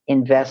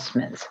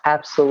investments,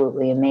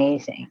 absolutely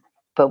amazing.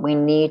 But we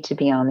need to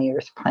be on the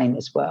earth plane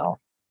as well.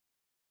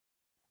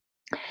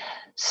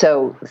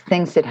 So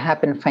things that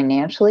happen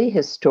financially,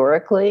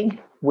 historically,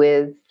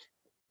 with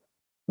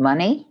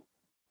money,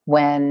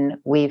 when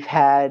we've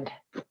had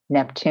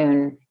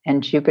Neptune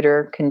and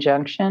Jupiter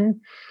conjunction,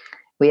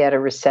 we had a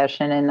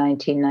recession in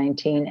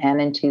 1919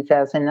 and in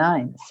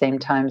 2009, same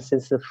times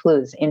as the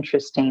flus.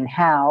 Interesting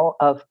how,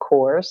 of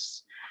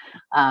course,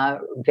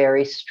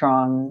 very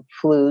strong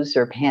flus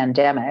or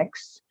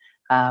pandemics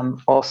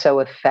also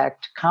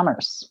affect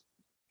commerce.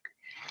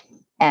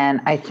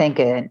 And I think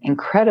an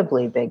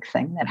incredibly big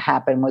thing that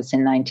happened was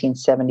in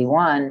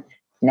 1971,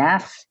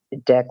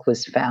 NASDAQ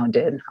was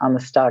founded on the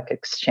stock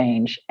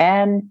exchange,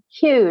 and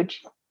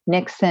huge,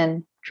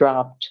 Nixon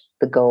dropped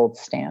the gold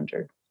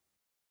standard.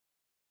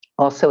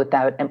 Also at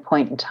that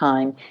point in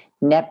time,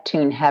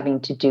 Neptune having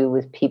to do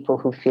with people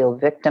who feel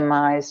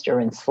victimized or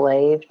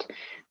enslaved,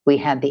 we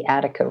had the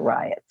Attica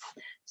riots.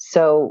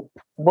 So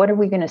what are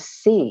we going to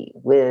see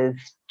with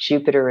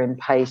Jupiter in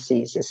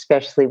Pisces,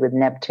 especially with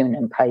Neptune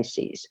in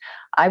Pisces?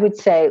 I would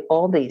say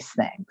all these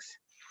things.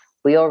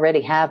 We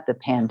already have the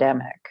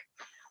pandemic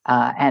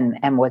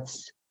and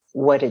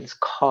what it's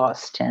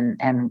cost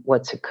and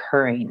what's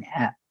occurring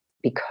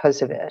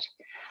because of it.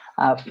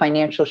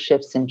 Financial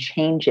shifts and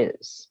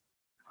changes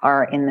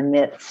are in the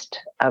midst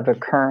of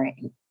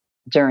occurring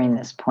during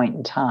this point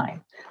in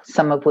time,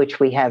 some of which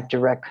we have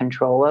direct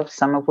control of,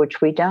 some of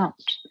which we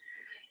don't.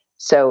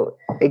 So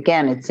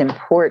again, it's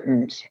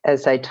important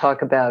as I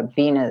talk about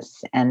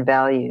Venus and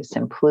values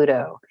and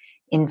Pluto,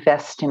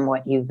 invest in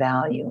what you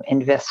value,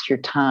 invest your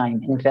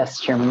time,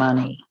 invest your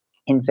money,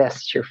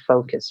 invest your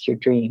focus, your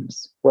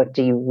dreams. What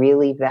do you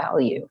really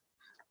value?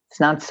 It's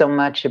not so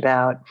much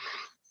about,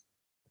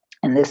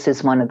 and this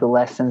is one of the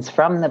lessons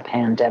from the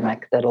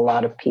pandemic that a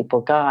lot of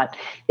people got,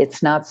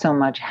 it's not so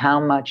much how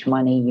much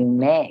money you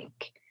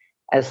make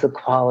as the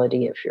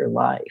quality of your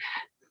life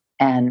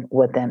and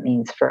what that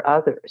means for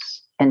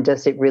others. And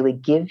does it really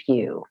give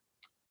you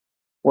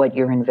what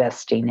you're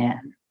investing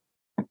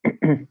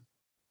in?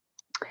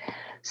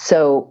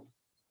 So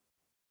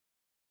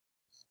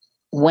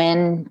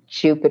when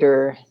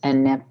Jupiter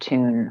and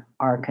Neptune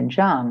are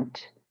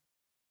conjunct,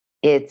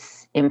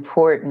 it's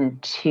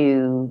important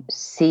to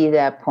see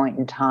that point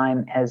in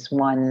time as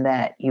one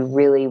that you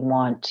really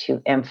want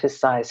to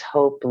emphasize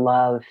hope,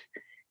 love,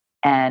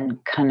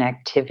 and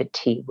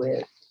connectivity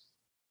with.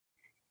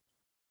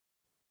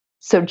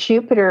 So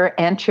Jupiter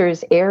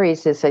enters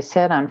Aries, as I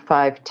said, on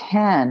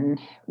 5/10,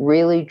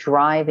 really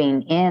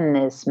driving in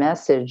this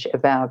message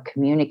about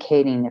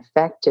communicating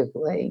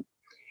effectively.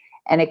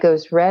 And it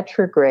goes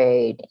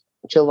retrograde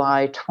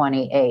July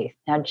 28th.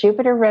 Now,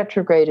 Jupiter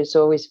retrograde is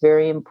always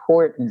very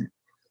important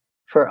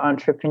for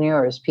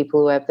entrepreneurs, people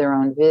who have their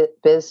own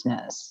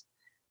business,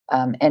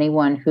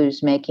 anyone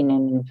who's making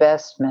an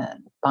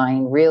investment,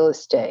 buying real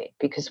estate,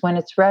 because when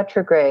it's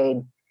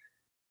retrograde,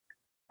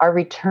 our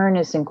return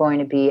isn't going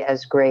to be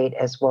as great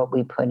as what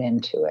we put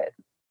into it.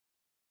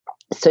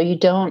 So you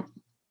don't,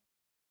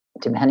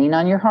 depending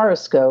on your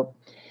horoscope,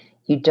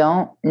 you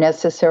don't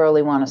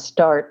necessarily want to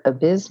start a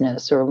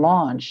business or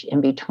launch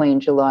in between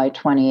July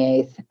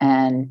 28th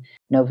and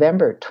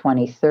November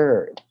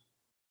 23rd,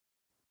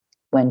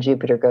 when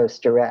Jupiter goes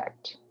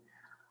direct.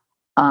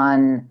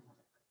 On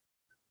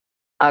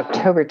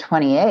October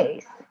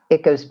 28th,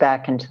 it goes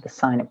back into the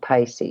sign of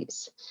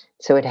Pisces.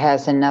 So it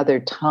has another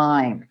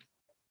time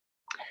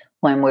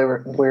when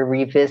we're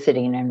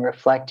revisiting and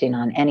reflecting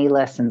on any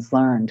lessons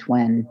learned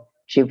when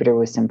Jupiter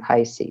was in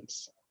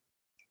Pisces.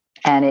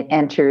 And it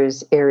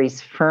enters Aries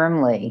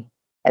firmly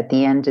at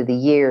the end of the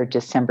year,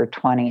 December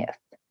 20th.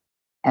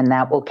 And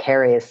that will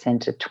carry us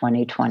into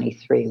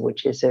 2023,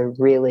 which is a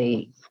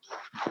really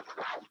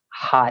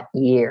hot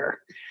year.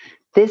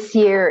 This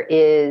year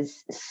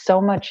is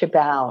so much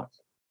about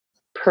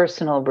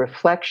personal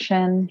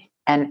reflection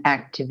and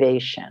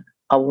activation,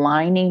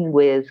 aligning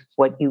with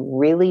what you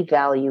really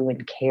value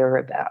and care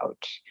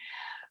about.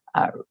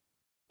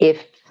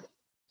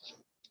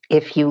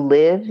 If you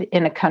live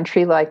in a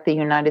country like the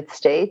United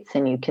States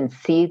and you can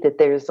see that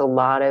there's a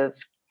lot of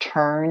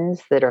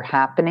turns that are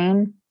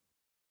happening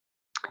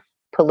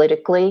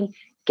politically,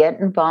 get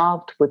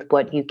involved with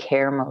what you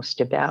care most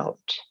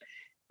about,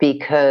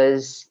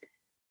 because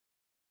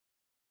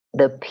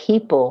the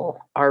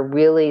people are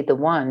really the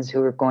ones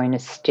who are going to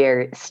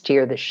steer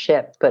the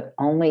ship, but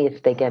only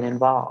if they get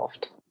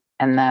involved.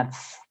 And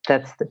that's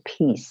the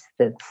piece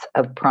that's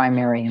of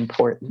primary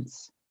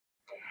importance.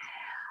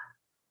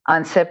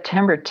 On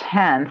September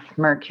 10th,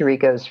 Mercury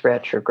goes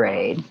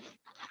retrograde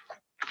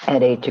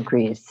at 8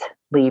 degrees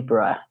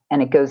Libra,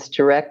 and it goes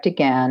direct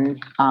again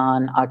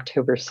on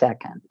October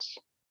 2nd.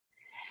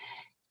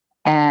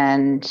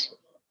 And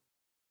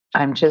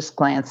I'm just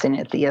glancing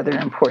at the other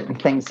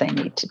important things I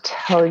need to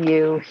tell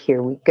you.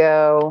 Here we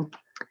go.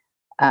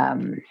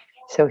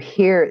 So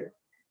here,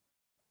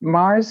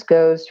 Mars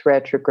goes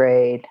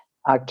retrograde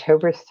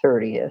October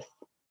 30th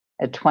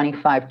at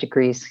 25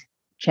 degrees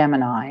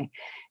Gemini,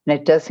 and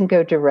it doesn't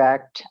go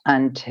direct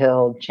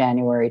until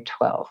January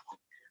 12th,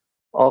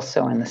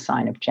 also in the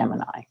sign of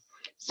Gemini.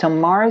 So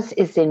Mars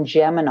is in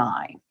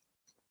Gemini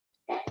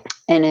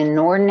an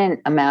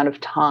inordinate amount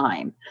of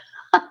time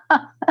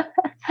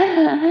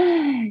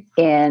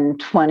in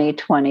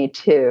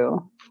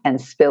 2022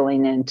 and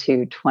spilling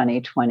into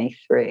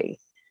 2023.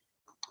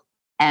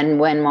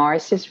 And when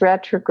Mars is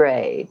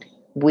retrograde,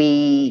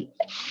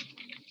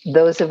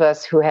 those of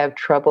us who have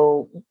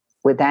trouble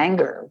with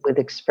anger, with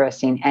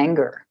expressing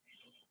anger,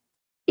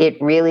 it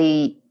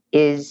really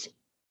is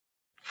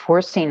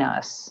forcing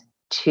us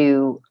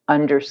to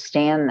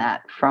understand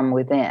that from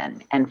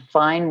within and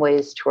find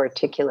ways to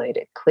articulate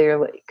it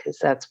clearly, because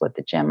that's what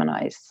the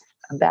Gemini is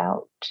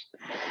about.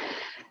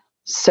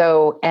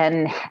 So,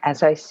 and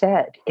as I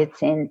said,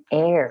 it's in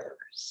air.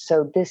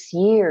 So this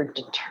year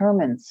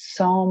determines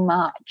so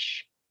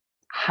much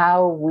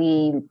how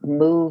we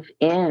move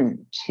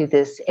into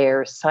this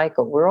air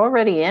cycle. We're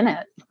already in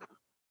it.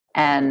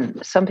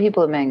 And some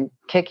people have been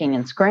kicking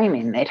and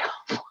screaming. They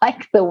don't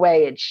like the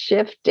way it's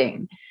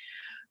shifting.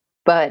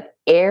 But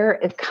air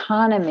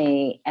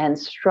economy and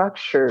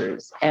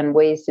structures and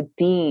ways of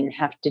being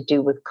have to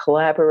do with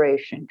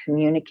collaboration,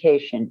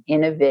 communication,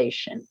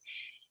 innovation,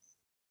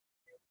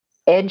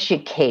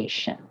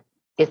 education.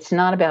 It's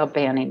not about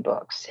banning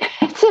books.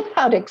 It's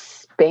about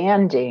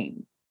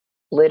expanding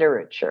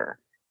literature,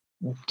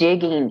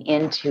 digging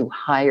into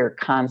higher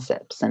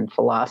concepts and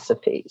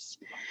philosophies.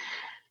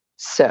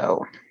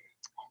 So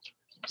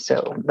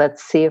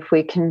let's see if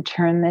we can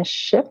turn this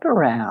ship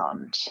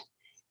around.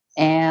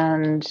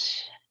 And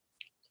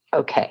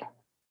okay,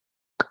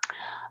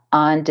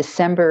 on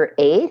December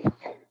 8th,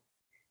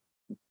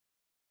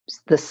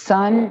 the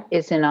sun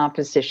is in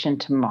opposition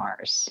to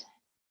Mars.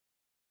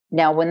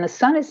 Now, when the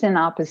sun is in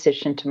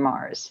opposition to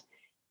Mars,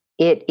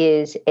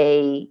 it's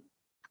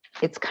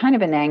kind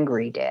of an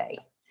angry day.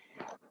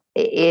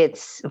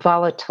 It's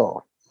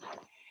volatile.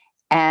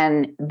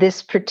 And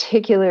this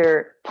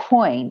particular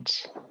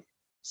point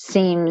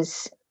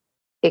seems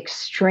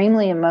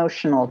extremely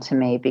emotional to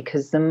me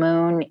because the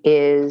moon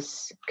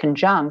is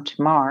conjunct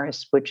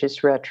Mars, which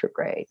is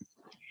retrograde.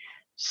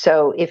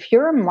 So if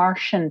you're a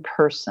Martian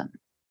person,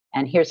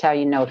 and here's how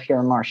you know if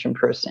you're a Martian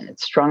person,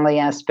 it's strongly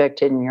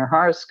aspected in your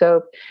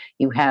horoscope.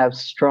 You have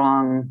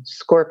strong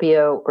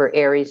Scorpio or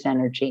Aries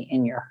energy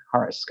in your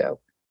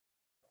horoscope.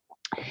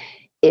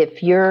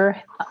 If you're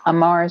a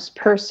Mars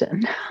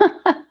person,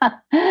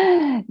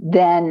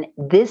 then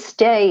this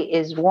day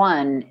is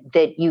one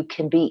that you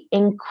can be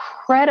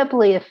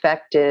incredibly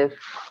effective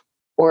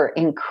or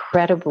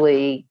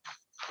incredibly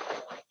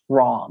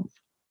wrong.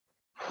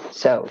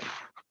 So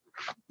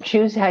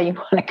choose how you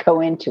want to go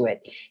into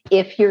it.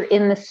 If you're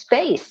in the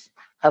space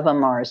of a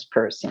Mars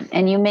person,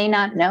 and you may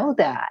not know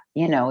that,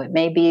 it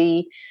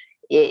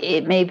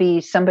may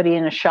be somebody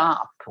in a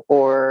shop,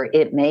 or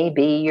it may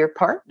be your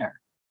partner.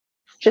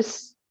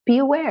 Just be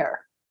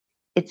aware.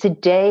 It's a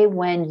day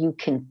when you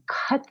can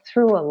cut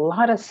through a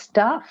lot of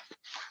stuff,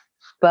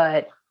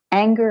 but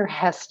anger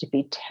has to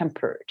be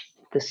tempered.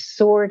 The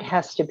sword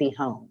has to be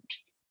honed.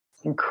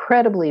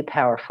 Incredibly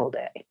powerful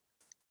day.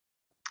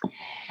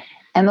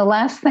 And the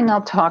last thing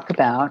I'll talk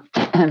about,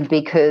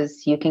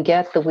 because you can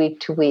get the week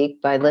to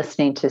week by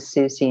listening to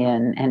Susie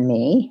and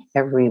me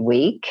every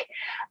week.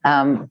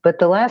 But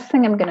the last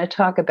thing I'm going to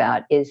talk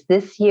about is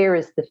this year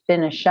is the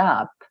finish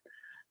up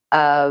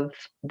of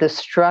the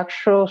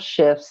structural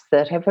shifts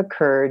that have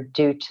occurred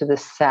due to the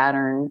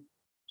Saturn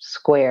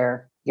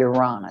square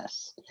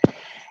Uranus.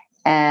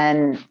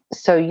 And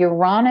so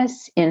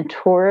Uranus in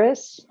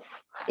Taurus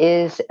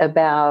is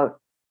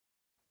about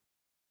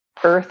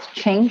earth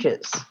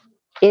changes.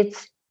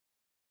 It's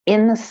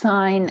in the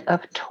sign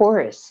of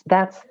Taurus.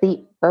 That's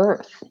the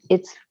earth.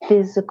 It's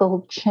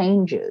physical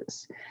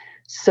changes.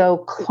 So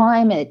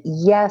climate,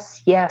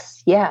 yes,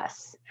 yes,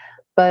 yes.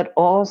 But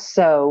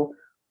also,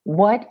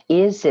 what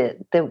is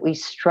it that we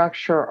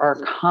structure our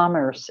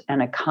commerce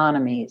and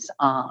economies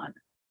on?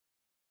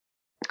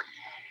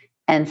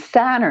 And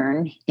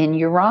Saturn in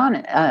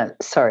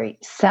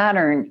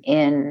Saturn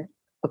in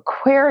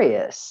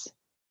Aquarius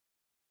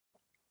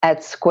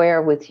at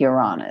square with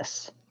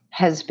Uranus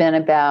has been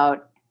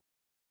about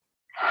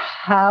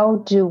how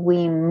do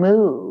we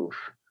move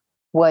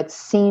what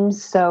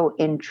seems so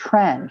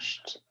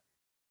entrenched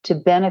to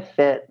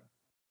benefit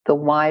the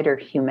wider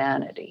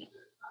humanity?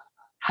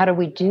 How do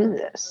we do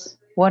this?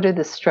 What are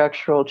the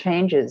structural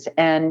changes?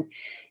 And,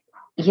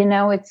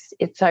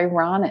 it's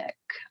ironic.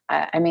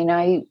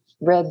 I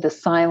read The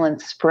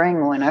Silent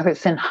Spring when I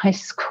was in high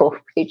school,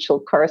 Rachel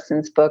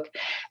Carson's book,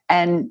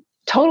 and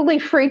totally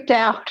freaked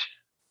out.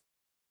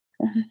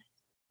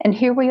 And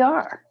here we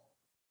are.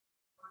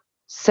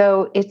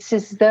 So it's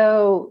as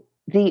though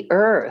the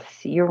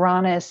earth,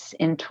 Uranus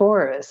in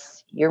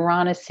Taurus,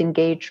 Uranus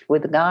engaged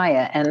with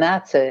Gaia, and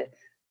that's a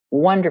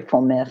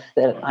wonderful myth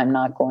that I'm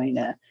not going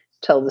to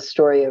tell the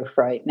story of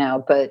right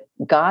now, but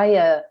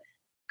Gaia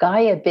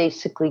Gaia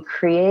basically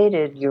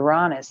created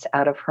Uranus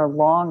out of her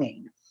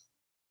longing.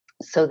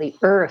 So the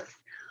earth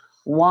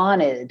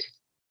wanted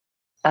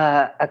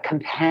a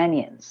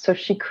companion. So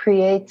she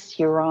creates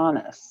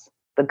Uranus,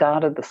 the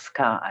god of the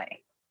sky,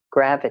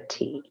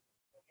 gravity.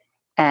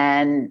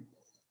 And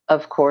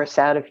of course,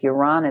 out of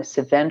Uranus,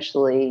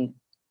 eventually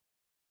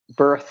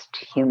birthed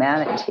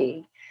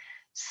humanity.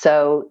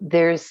 So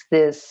there's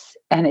this,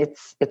 and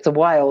it's a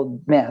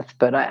wild myth,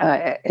 but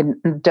I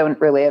don't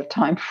really have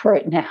time for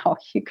it now.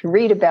 You can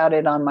read about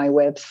it on my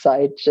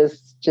website.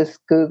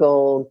 Just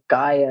Google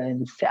Gaia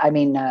and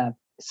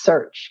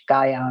search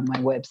Gaia on my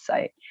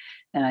website,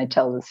 and I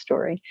tell the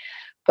story.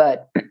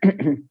 But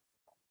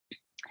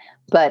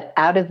but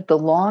out of the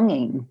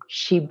longing,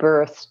 she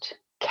birthed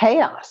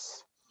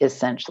chaos,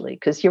 essentially,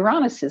 because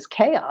Uranus is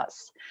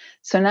chaos.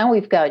 So now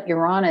we've got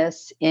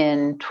Uranus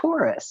in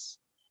Taurus.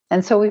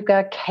 And so we've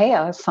got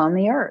chaos on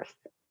the earth.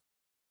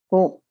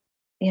 Well,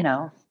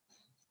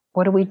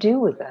 what do we do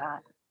with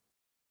that?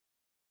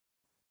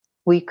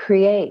 We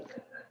create.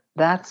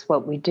 That's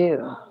what we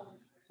do.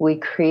 We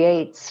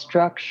create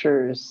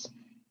structures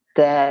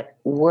that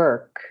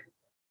work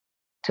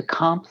to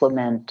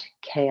complement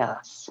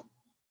chaos.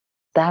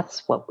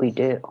 That's what we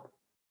do.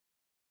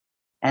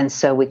 And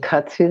so we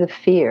cut through the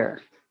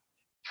fear.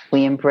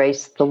 We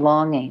embrace the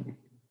longing.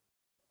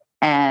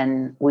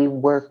 And we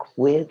work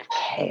with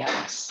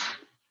chaos,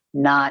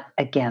 not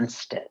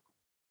against it.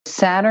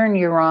 Saturn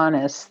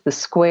Uranus, the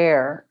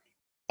square,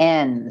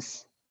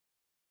 ends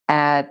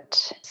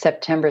at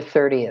September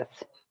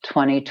 30th,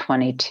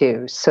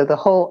 2022. So the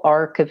whole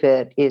arc of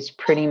it is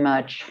pretty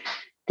much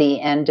the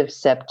end of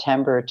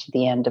September to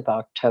the end of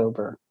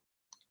October.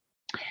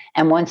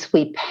 And once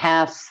we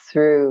pass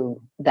through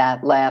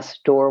that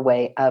last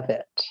doorway of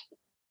it,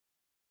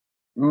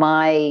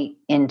 my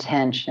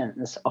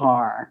intentions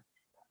are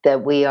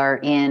that we are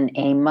in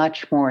a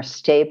much more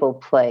stable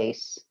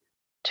place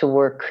to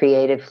work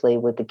creatively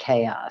with the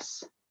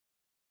chaos.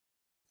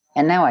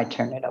 And now I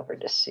turn it over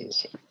to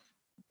Susie.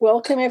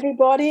 Welcome,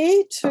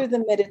 everybody, to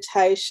the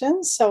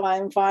meditation. So I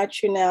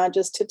invite you now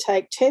just to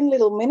take 10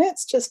 little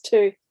minutes just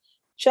to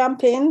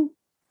jump in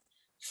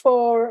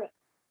for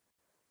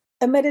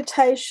a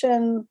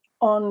meditation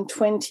on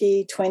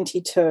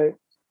 2022,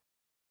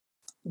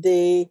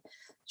 the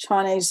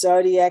Chinese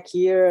zodiac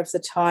year of the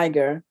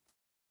tiger.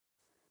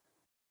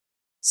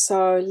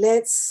 So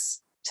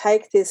let's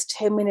take this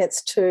 10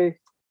 minutes to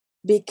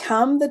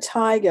become the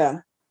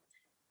tiger,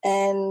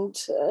 and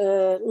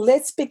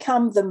let's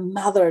become the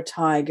mother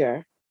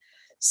tiger.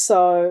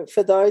 So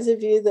for those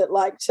of you that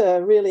like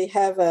to really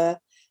have an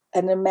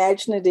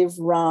imaginative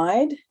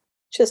ride,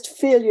 just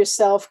feel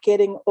yourself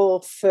getting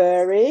all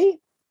furry,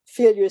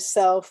 feel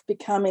yourself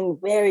becoming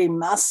very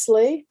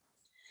muscly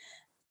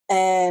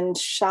and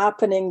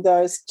sharpening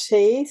those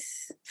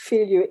teeth,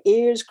 feel your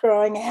ears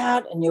growing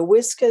out and your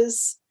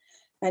whiskers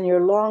and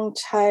your long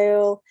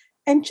tail,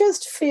 and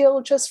just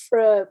feel, just for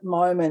a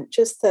moment,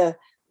 just the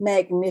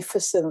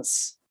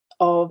magnificence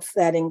of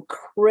that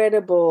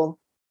incredible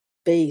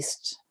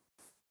beast,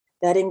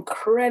 that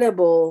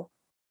incredible,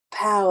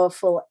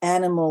 powerful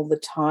animal, the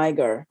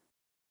tiger.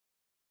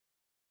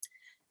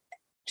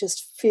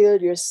 Just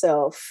feel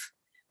yourself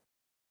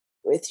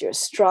with your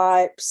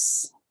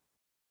stripes,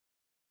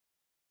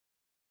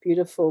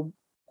 beautiful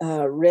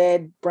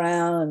red,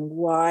 brown, and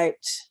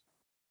white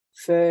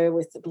fur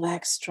with the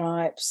black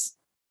stripes.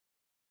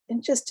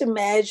 And just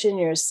imagine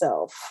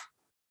yourself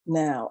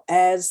now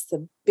as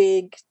the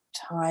big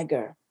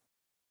tiger.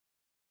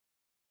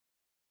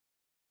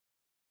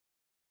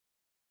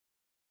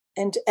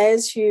 And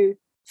as you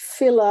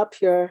fill up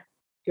your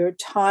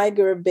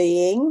tiger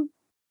being,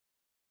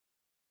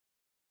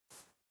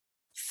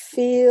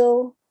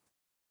 feel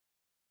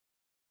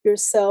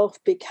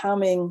yourself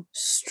becoming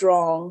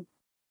strong,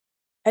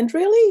 and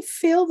really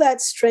feel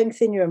that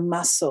strength in your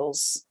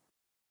muscles,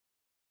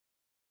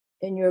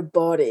 in your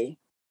body,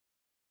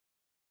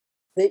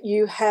 that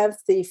you have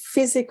the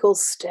physical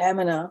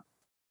stamina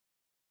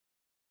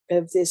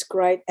of this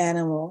great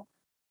animal.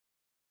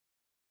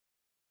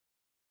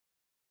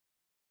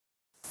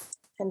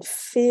 And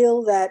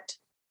feel that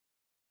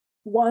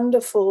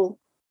wonderful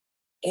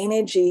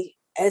energy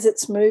as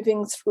it's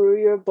moving through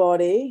your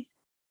body,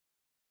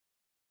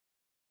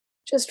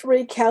 just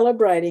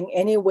recalibrating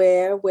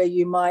anywhere where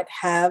you might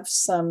have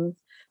some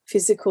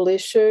physical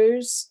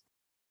issues.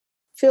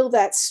 Feel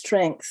that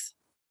strength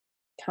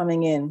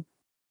coming in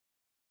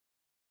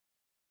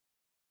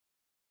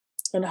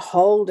and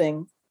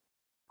holding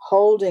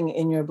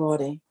in your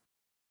body.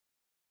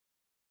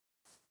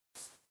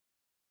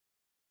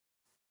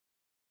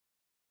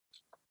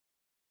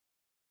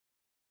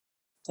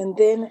 And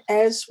then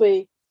as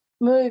we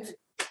move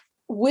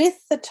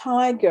with the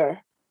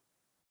tiger,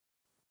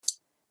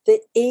 the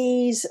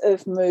ease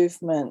of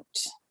movement,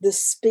 the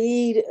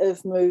speed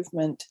of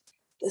movement,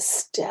 the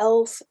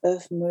stealth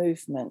of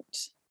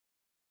movement.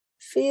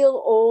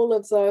 Feel all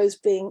of those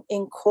being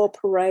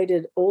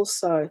incorporated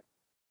also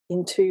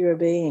into your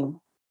being.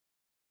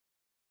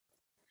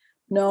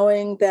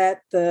 Knowing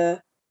that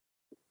the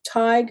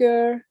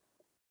tiger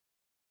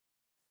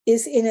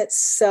is in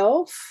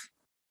itself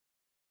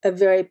a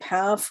very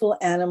powerful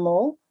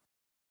animal.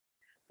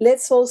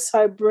 Let's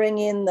also bring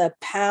in the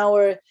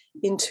power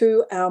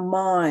into our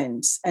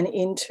minds and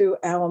into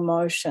our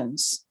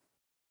emotions.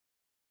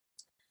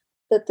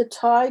 That the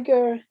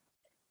tiger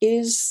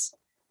is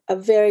a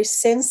very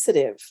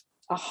sensitive,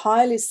 a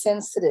highly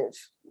sensitive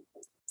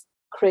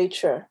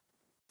creature.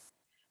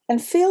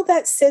 And feel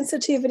that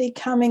sensitivity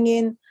coming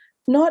in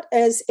not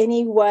as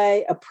any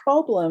way a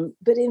problem,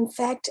 but in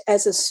fact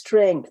as a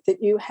strength,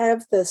 that you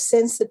have the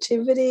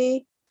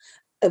sensitivity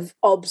of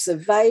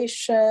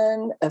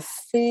observation, of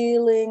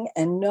feeling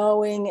and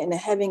knowing and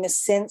having a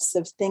sense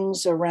of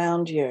things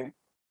around you.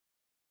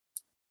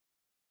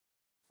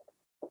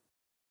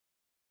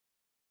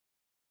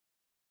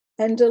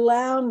 And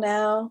allow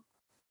now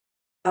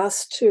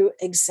us to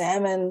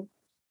examine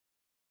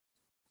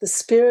the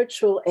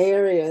spiritual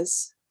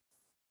areas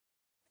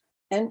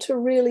and to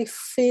really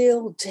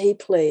feel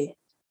deeply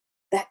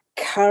that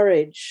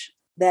courage,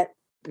 that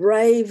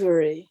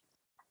bravery,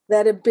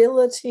 that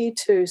ability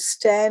to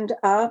stand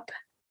up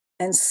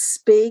and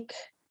speak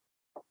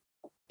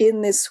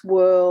in this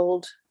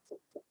world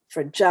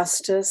for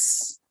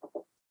justice,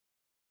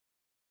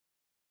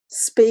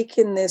 speak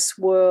in this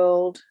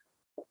world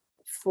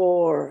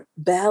for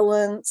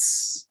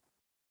balance,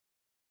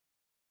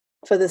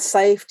 for the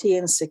safety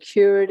and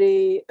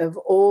security of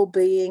all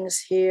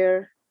beings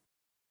here.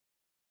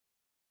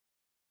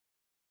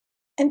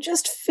 And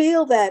just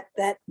feel that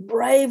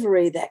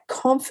bravery, that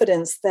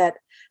confidence, that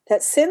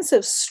sense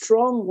of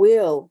strong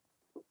will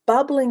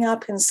bubbling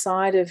up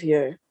inside of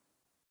you.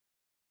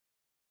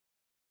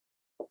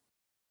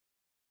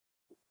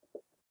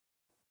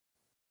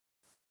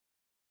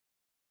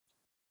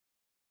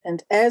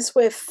 And as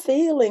we're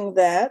feeling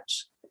that,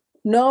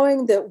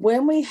 knowing that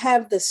when we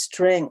have the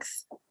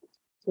strength,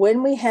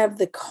 when we have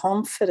the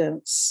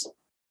confidence,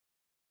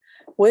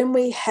 when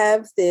we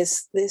have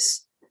this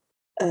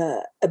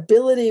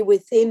ability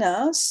within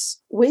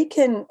us, we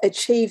can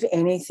achieve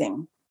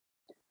anything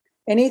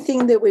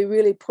that we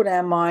really put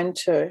our mind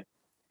to,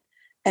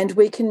 and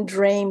we can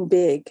dream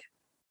big.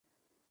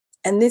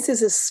 And this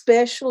is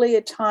especially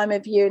a time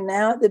of year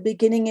now, at the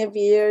beginning of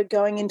year,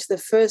 going into the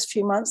first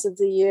few months of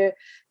the year,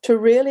 to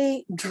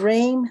really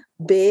dream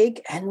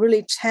big and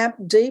really tap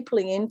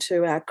deeply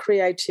into our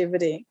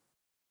creativity.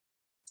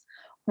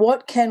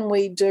 What can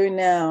we do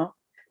now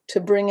to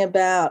bring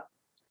about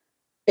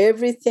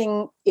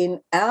everything in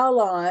our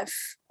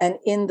life and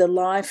in the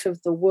life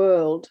of the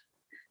world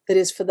that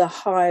is for the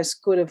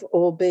highest good of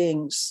all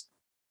beings?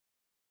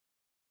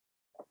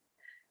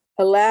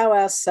 Allow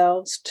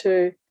ourselves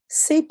to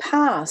see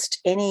past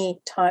any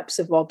types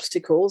of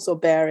obstacles or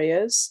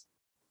barriers,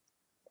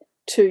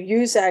 to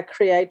use our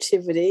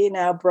creativity and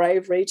our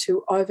bravery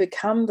to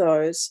overcome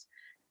those,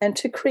 and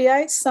to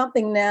create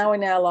something now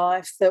in our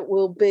life that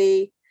will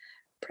be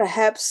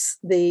perhaps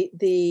the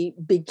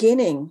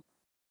beginning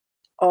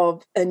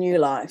of a new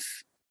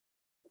life.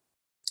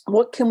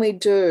 What can we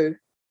do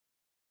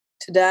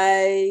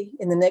today,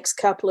 in the next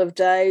couple of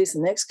days,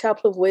 the next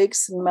couple of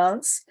weeks and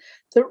months,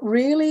 that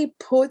really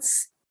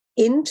puts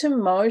into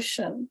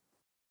motion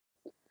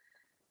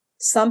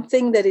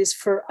something that is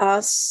for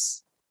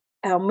us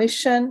our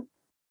mission,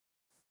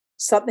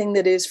 something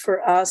that is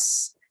for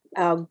us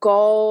our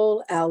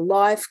goal, our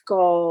life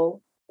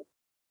goal,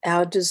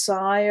 our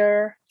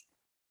desire,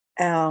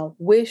 our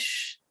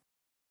wish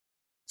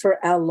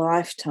for our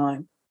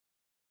lifetime?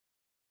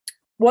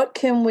 What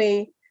can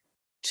we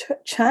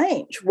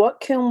change? What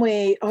can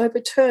we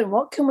overturn?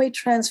 What can we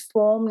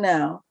transform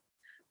now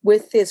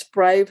with this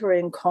bravery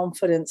and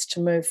confidence to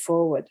move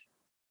forward?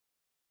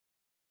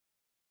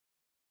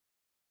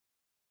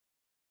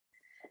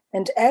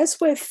 And as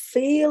we're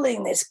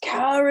feeling this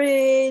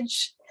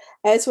courage,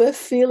 as we're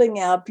feeling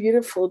our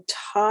beautiful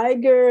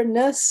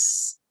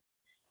tigerness,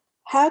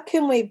 how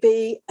can we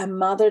be a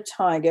mother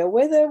tiger,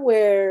 whether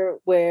we're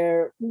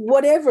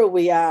whatever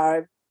we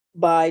are,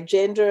 by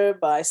gender,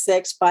 by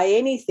sex, by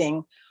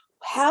anything?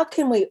 How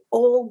can we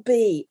all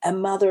be a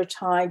mother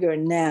tiger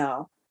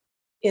now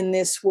in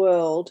this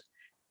world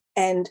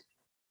and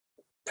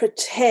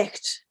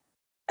protect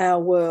our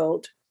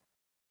world,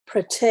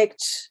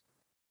 protect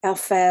our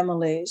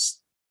families,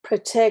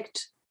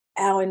 protect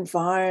our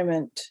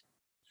environment?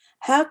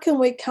 How can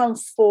we come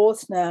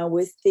forth now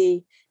with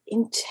the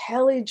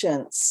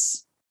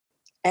intelligence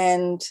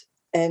and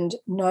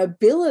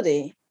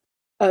nobility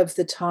of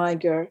the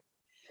tiger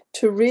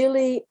to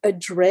really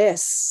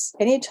address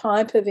any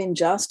type of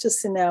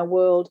injustice in our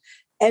world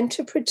and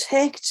to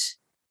protect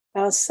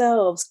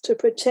ourselves, to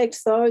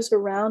protect those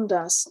around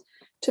us,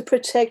 to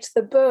protect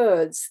the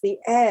birds, the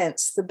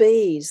ants, the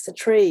bees, the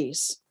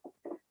trees?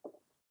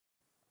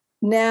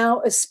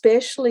 Now,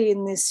 especially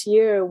in this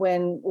year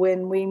when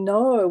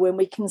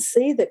we can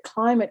see that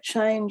climate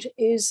change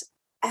is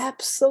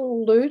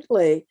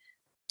absolutely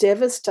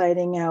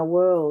devastating our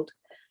world,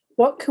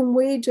 what can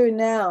we do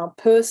now,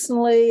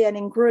 personally and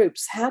in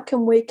groups? How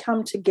can we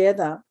come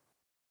together?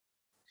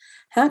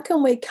 How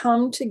can we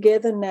come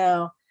together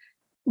now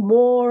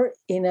more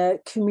in a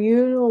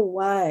communal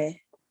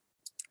way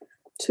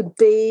to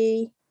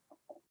be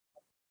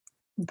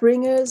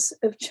bringers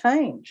of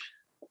change,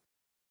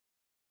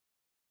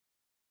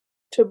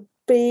 to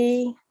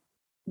be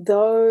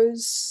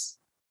those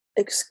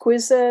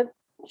exquisite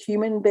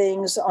human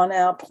beings on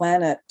our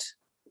planet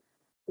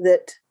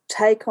that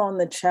take on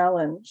the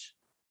challenge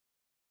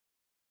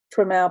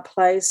from our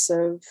place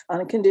of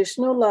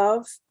unconditional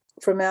love,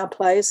 from our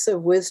place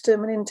of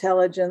wisdom and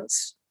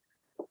intelligence,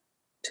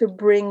 to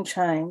bring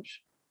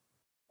change.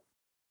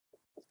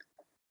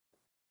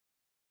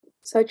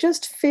 So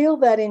just feel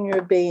that in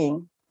your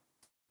being.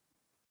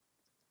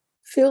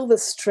 Feel the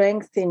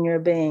strength in your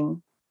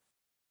being.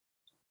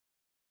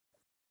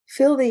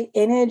 Feel the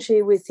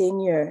energy within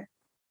you.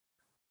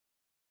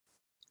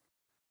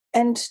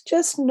 And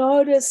just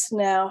notice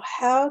now,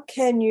 how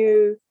can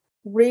you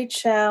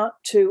reach out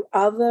to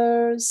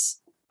others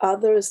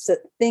that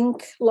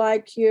think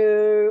like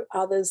you,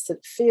 others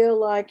that feel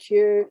like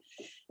you,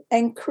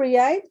 and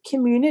create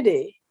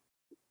community,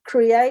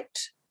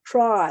 create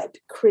tribe,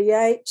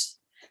 create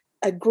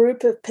a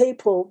group of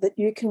people that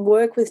you can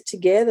work with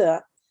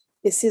together.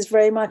 This is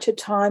very much a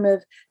time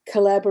of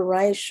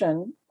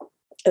collaboration,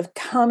 of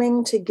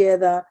coming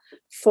together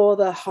for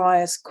the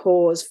highest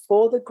cause,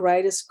 for the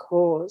greatest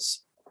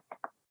cause.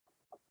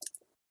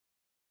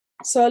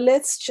 So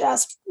let's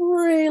just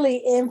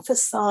really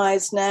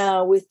emphasize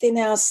now within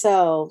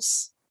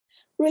ourselves,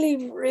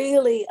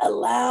 really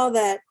allow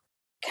that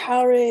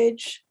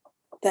courage,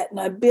 that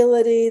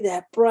nobility,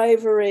 that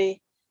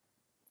bravery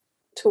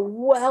to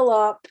well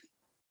up.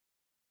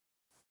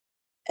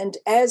 And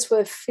as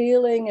we're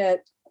feeling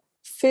it,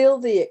 feel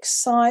the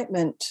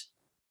excitement,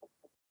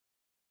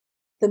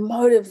 the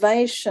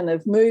motivation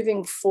of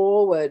moving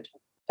forward,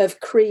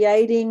 of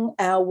creating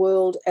our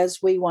world as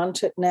we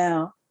want it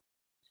now,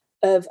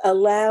 of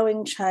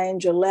allowing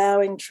change,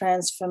 allowing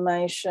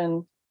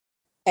transformation,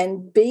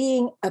 and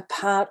being a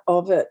part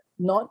of it,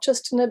 not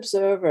just an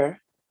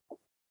observer,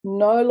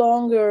 no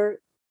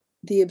longer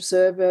the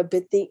observer,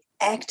 but the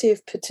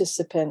active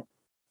participant.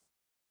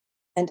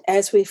 And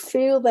as we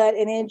feel that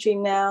energy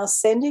now,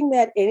 sending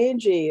that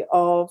energy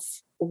of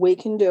we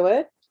can do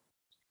it,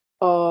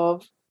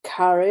 of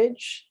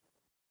courage,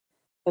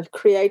 of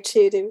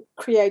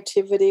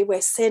creativity,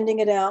 we're sending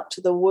it out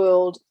to the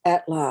world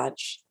at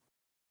large.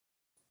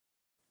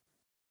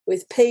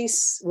 With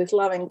peace, with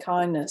loving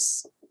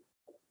kindness.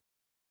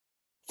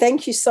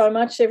 Thank you so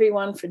much,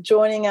 everyone, for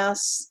joining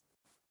us.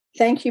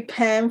 Thank you,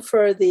 Pam,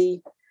 for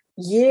the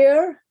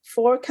year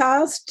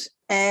forecast,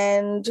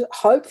 and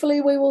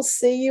hopefully we will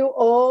see you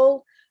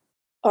all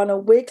on a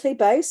weekly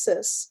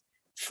basis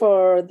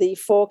for the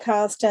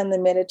forecast and the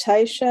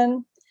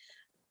meditation.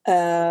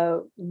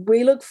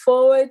 We look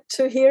forward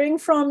to hearing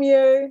from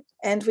you,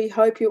 and we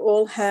hope you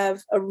all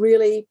have a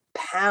really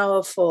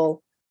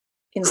powerful,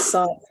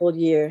 insightful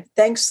year.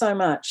 Thanks so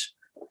much.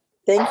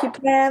 Thank you,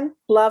 Pam.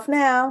 Love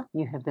now.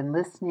 You have been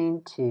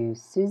listening to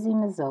Susie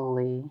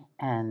Mazzoli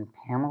and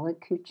Pamela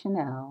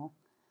Cuccinell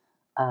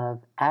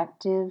of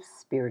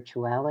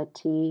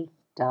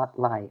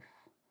ActiveSpirituality.life.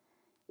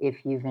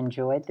 If you've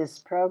enjoyed this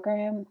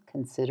program,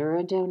 consider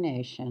a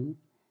donation.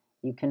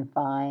 You can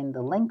find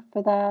the link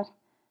for that,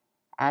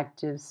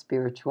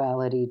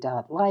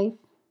 ActiveSpirituality.life.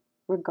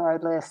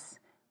 Regardless,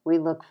 we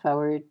look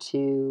forward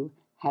to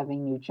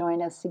having you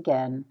join us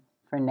again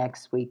for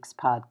next week's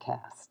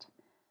podcast.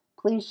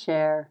 Please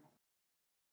share